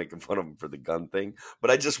people making fun of him for the gun thing,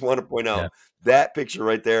 but I just want to point out that picture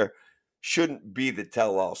right there shouldn't be the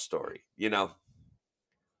tell-all story.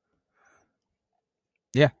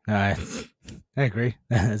 Yeah, no, I agree.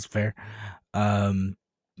 That's fair. All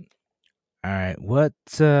right,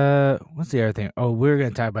 what's the other thing? Oh, we were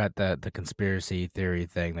gonna talk about the conspiracy theory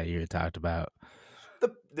thing that you talked about.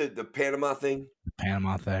 The Panama thing. The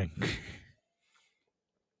Panama thing.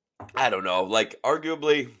 I don't know. Like,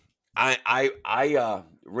 arguably, I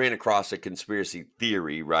ran across a conspiracy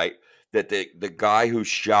theory, right? That the guy who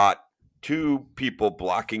shot two people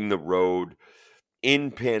blocking the road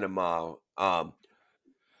in Panama, the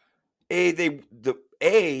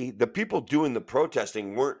people doing the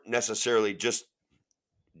protesting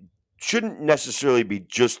shouldn't necessarily be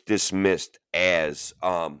just dismissed as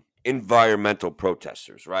environmental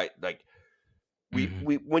protesters, right? Like, we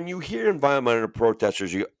when you hear environmental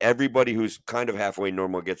protesters, everybody who's kind of halfway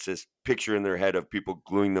normal gets this picture in their head of people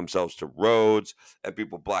gluing themselves to roads and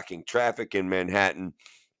people blocking traffic in Manhattan.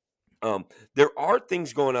 There are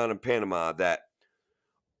things going on in Panama that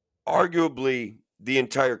arguably the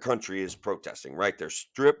entire country is protesting, right? They're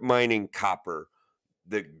strip mining copper.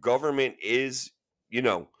 The government is,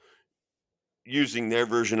 using their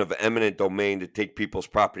version of eminent domain to take people's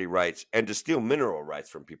property rights and to steal mineral rights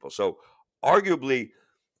from people. So, arguably,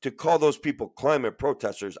 to call those people climate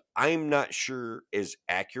protesters, I'm not sure is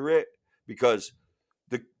accurate, because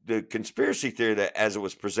the conspiracy theory that, as it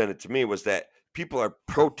was presented to me, was that people are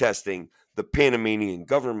protesting the Panamanian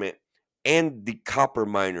government and the copper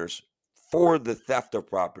miners for the theft of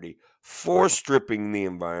property, for stripping the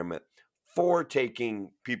environment, for taking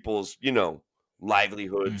people's,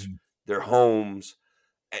 livelihoods, their homes,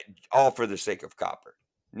 all for the sake of copper.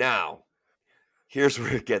 Now, here's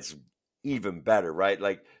where it gets even better, right?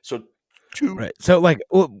 Like, so right. So like,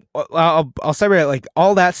 I'll separate like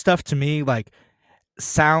all that stuff to me like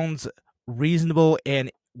sounds reasonable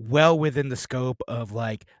and well within the scope of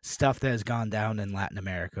like stuff that has gone down in Latin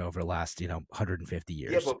America over the last 150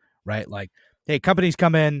 years, right? Like, hey, companies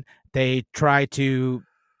come in, they try to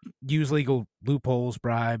use legal loopholes,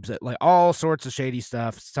 bribes, like all sorts of shady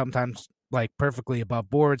stuff, sometimes like perfectly above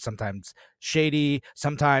board, sometimes shady,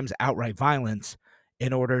 sometimes outright violence,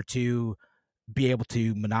 in order to be able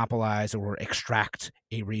to monopolize or extract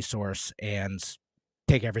a resource and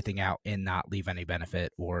take everything out and not leave any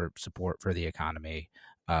benefit or support for the economy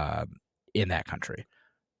in that country.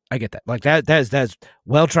 I get that. Like that's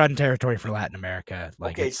well-trodden territory for Latin America.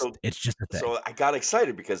 Like, okay, it's just a thing. So I got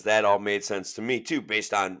excited because that all made sense to me too,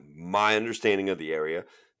 based on my understanding of the area,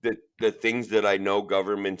 the things that I know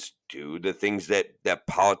governments do, the things that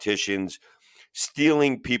politicians,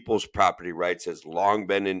 stealing people's property rights has long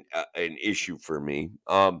been an issue for me.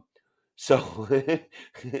 So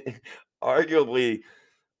arguably,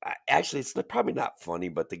 actually, it's probably not funny,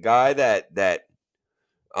 but the guy that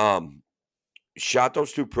shot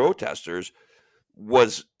those two protesters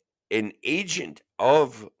was an agent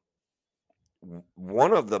of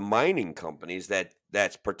one of the mining companies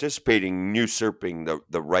that's participating in usurping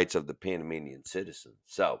the rights of the Panamanian citizens.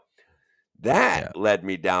 So that led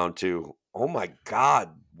me down to, oh my God,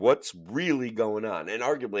 what's really going on? And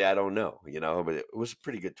arguably, I don't know, but it was a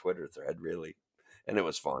pretty good Twitter thread, really, and it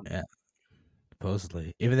was fun. Yeah,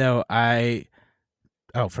 supposedly. Even though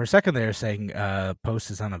for a second they were saying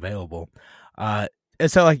post is unavailable. And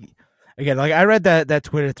so like again, like I read that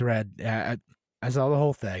Twitter thread, I saw the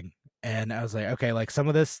whole thing, and I was like, okay, like some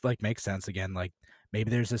of this like makes sense again, like maybe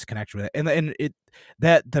there's this connection with it, and it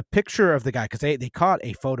that the picture of the guy, because they caught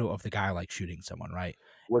a photo of the guy like shooting someone, right?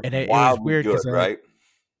 Was And it was wildly weird good, because like right?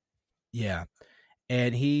 yeah,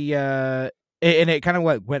 and he and it kind of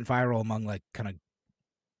like went viral among like kind of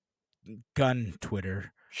gun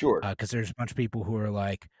Twitter. Sure. Because there's a bunch of people who are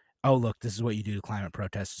like, oh, look, this is what you do to climate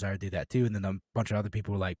protesters. I do that too. And then a bunch of other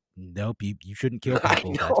people were like, nope, you shouldn't kill I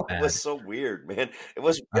people. That's know, it bad. was so weird, man. It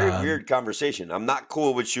was a very weird conversation. I'm not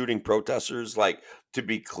cool with shooting protesters, like, to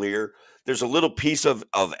be clear. There's a little piece of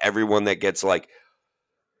everyone that gets like,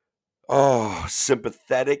 oh,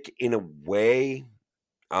 sympathetic in a way,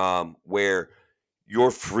 where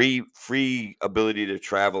your free ability to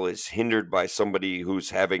travel is hindered by somebody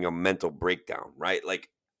who's having a mental breakdown, right? Like,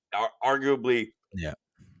 arguably, Yeah.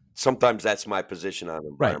 sometimes that's my position on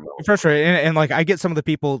Right. environmental. For sure. And like, I get some of the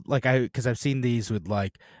people, like, because I've seen these with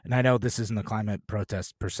like, and I know this isn't a climate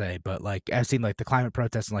protest per se, but like, I've seen like the climate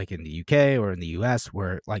protests like in the UK or in the US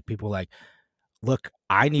where like people like, look,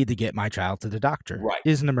 I need to get my child to the doctor. Right.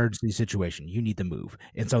 It's an emergency situation. You need to move.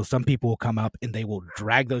 And so some people will come up and they will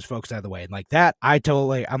drag those folks out of the way. And like that, I'm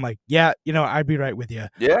like, yeah, I'd be right with you.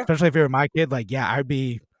 Yeah. Especially if you were my kid, like, yeah, I'd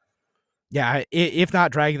be, yeah, if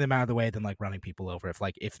not dragging them out of the way, then like running people over.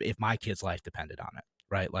 If my kid's life depended on it,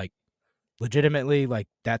 right? Like, legitimately, like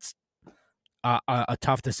that's a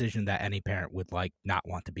tough decision that any parent would like not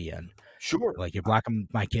want to be in. Sure. Like, you're blocking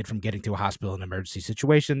my kid from getting to a hospital in an emergency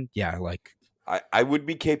situation. Yeah, like I would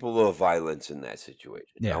be capable of violence in that situation.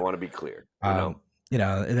 Yeah. I want to be clear.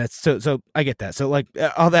 That's so I get that. So like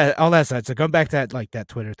all that aside, so going back to that like that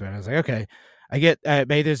Twitter thread, I was like, okay, I get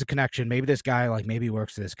maybe there's a connection. Maybe this guy like maybe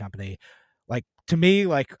works for this company. Like, to me,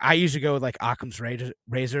 like I usually go with like Occam's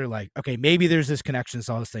razor. Like, okay, maybe there's this connection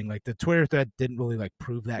to all this thing. Like the Twitter thread didn't really like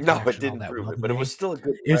prove that. No, it didn't prove it, but it was still a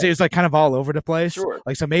good. It was like kind of all over the place. Sure.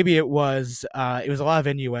 Like, so maybe it was a lot of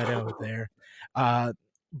innuendo there.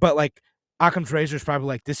 But like Occam's razor is probably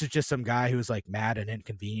like, this is just some guy who was like mad and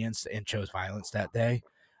inconvenienced and chose violence that day.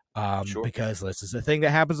 Sure. Because this is a thing that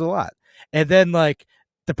happens a lot. And then like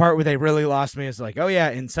the part where they really lost me is like, oh yeah,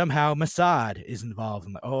 and somehow Mossad is involved.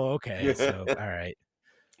 I'm like, oh, okay, so all right.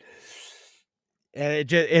 And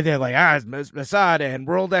they're like, it's Mossad and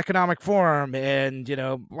World Economic Forum and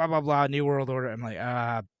blah blah blah, New World Order. I'm like,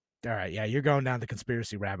 all right, yeah, you're going down the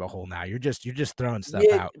conspiracy rabbit hole now. You're just throwing stuff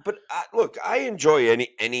out. But look, I enjoy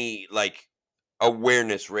any like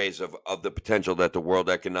awareness raise of the potential that the World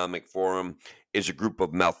Economic Forum is a group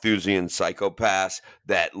of Malthusian psychopaths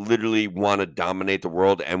that literally want to dominate the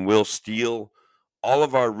world and will steal all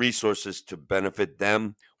of our resources to benefit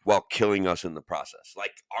them while killing us in the process.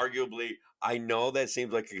 Like, arguably, I know that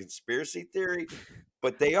seems like a conspiracy theory,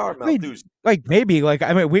 but they are Malthusian. Like, maybe, like,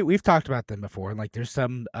 I mean, we've talked about them before, and like there's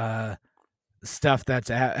some stuff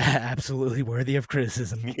that's absolutely worthy of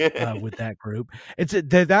criticism with that group.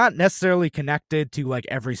 They're not necessarily connected to like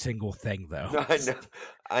every single thing, though.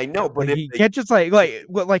 I know, but like, you can't just like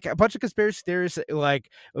a bunch of conspiracy theorists like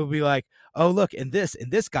it would be like, oh look, and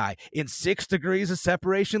this guy in 6 degrees of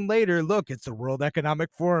separation later, look, it's the World Economic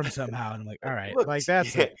Forum somehow. And I'm like, all right, look, like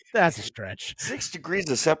that's a stretch. 6 degrees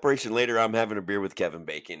of separation later, I'm having a beer with Kevin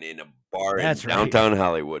Bacon in a bar in downtown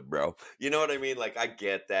Hollywood, bro. You know what I mean? Like, I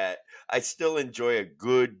get that. I still enjoy a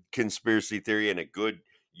good conspiracy theory and a good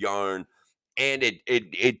yarn. And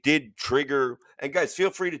it did trigger. And guys, feel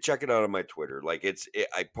free to check it out on my Twitter. Like,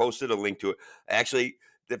 I posted a link to it. Actually,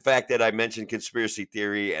 the fact that I mentioned conspiracy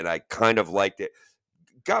theory and I kind of liked it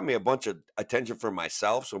got me a bunch of attention for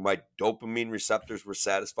myself. So my dopamine receptors were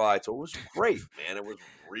satisfied. So it was great, man. It was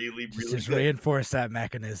really, really just good. Reinforce that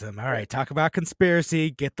mechanism. All right, talk about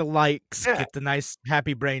conspiracy. Get the likes. Yeah. Get the nice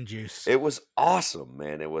happy brain juice. It was awesome,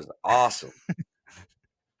 man. It was awesome.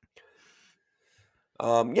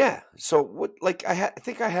 Yeah. So what? Like, I had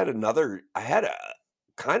a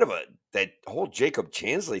kind of that whole Jacob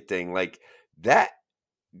Chansley thing. Like, that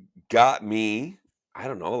got me, I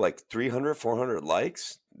don't know, like 300, 400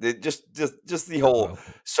 likes. Just the whole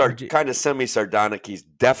kind of semi-sardonic. He's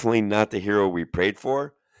definitely not the hero we prayed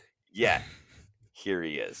for. yet here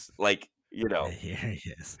he is. Like, Here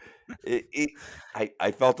he is.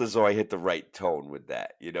 I felt as though I hit the right tone with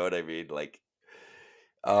that. You know what I mean? Like,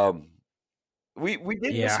 we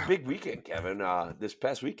did miss a big weekend, Kevin. This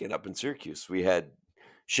past weekend up in Syracuse, we had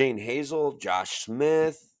Shane Hazel, Josh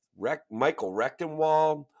Smith, Michael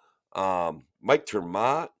Rechtenwald, Mike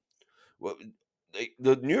Termott. Well,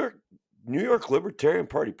 the New York Libertarian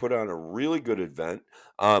Party put on a really good event.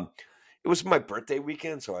 It was my birthday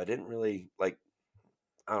weekend, so I didn't really I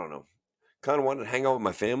don't know, kind of wanted to hang out with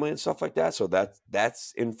my family and stuff like that. So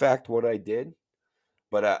that's in fact what I did.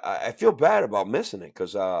 But I feel bad about missing it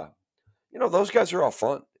because those guys are all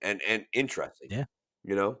fun and interesting. Yeah.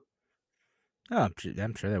 Oh, I'm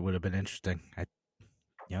sure that would have been interesting. I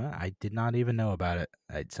did not even know about it.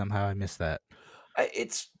 Somehow I missed that.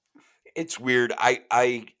 It's weird.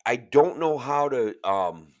 I don't know how to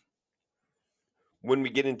when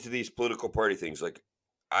we get into these political party things, like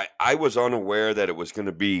I was unaware that it was going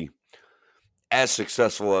to be as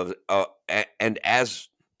successful and as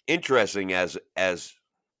interesting as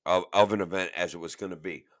of an event as it was going to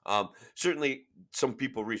be. Certainly, some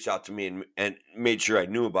people reached out to me and made sure I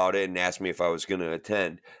knew about it and asked me if I was going to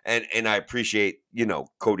attend. And I appreciate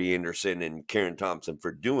Cody Anderson and Karen Thompson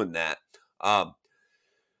for doing that. But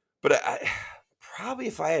I probably,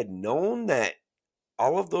 if I had known that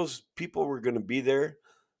all of those people were going to be there,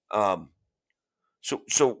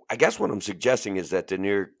 so I guess what I'm suggesting is that the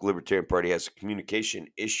New York Libertarian Party has a communication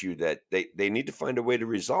issue that they need to find a way to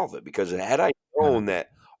resolve it. Because had I known that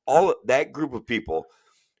all that group of people,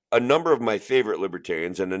 a number of my favorite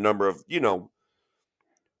libertarians and a number of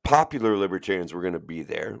popular libertarians were going to be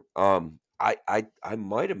there, I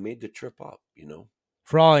might have made the trip up.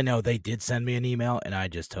 For all I know, they did send me an email, and I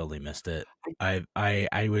just totally missed it.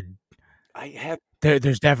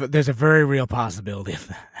 There's a very real possibility of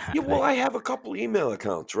that happening. Yeah, well, I have a couple email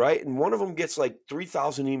accounts, right? And one of them gets like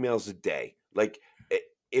 3,000 emails a day. Like,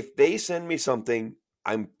 if they send me something,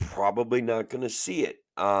 I'm probably not going to see it.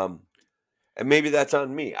 And maybe that's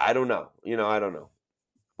on me. I don't know. I don't know.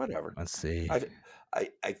 Whatever. Let's see.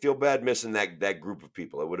 I feel bad missing that group of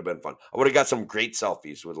people. It would have been fun. I would have got some great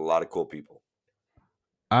selfies with a lot of cool people.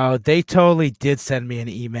 Oh, they totally did send me an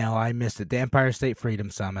email. I missed it. The Empire State Freedom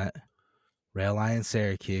Summit, Rail Line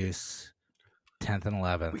Syracuse, 10th and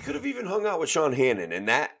 11th. We could have even hung out with Sean Hannon, and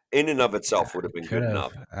that in and of itself would have been good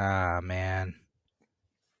enough. Ah, man.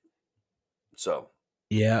 So,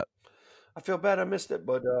 yeah. I feel bad I missed it,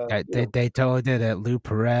 but they totally did it. Lou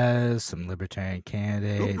Perez, some libertarian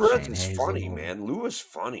candidates. Lou Perez is funny, man. Lou is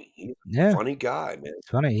funny. He's a funny guy, man. It's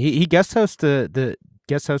funny. He guest hosted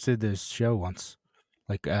this show once,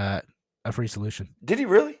 like A Free Solution. Did he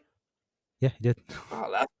really? Yeah, he did. Oh,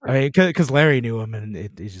 that's because Larry knew him,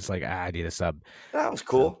 and he's just like, I need a sub. That was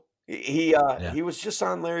cool. So, he was just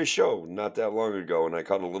on Larry's show not that long ago, and I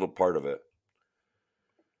caught a little part of it.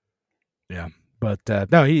 Yeah. But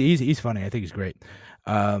no, he's funny. I think he's great.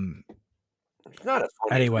 He's not as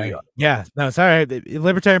funny. Anyway, yeah, no, sorry. The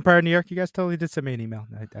Libertarian Party of New York, you guys totally did send me an email.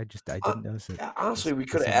 I didn't notice it. Honestly, we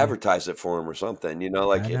could have advertised it for him or something.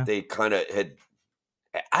 If they kind of had,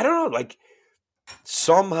 I don't know, like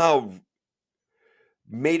somehow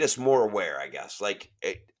made us more aware. I guess.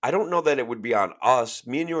 I don't know that it would be on us.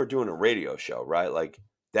 Me and you are doing a radio show, right? Like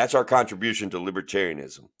that's our contribution to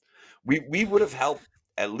libertarianism. We would have helped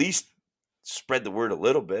at least spread the word a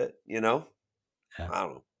little bit, Yeah. I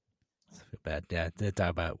don't know. I feel bad. Yeah, to talk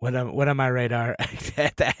about what on my radar.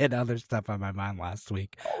 I had other stuff on my mind last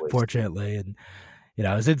week, fortunately, and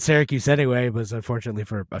I was in Syracuse anyway. It was unfortunately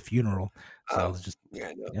for a funeral, so it was just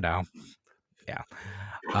yeah.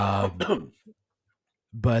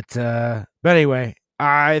 But anyway,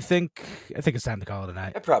 I think it's time to call it a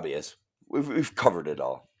night. It probably is. We've covered it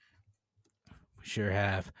all. We sure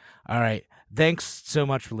have. All right. Thanks so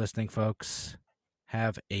much for listening, folks.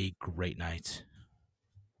 Have a great night.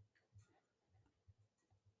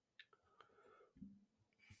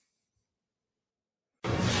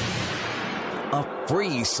 A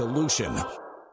free solution.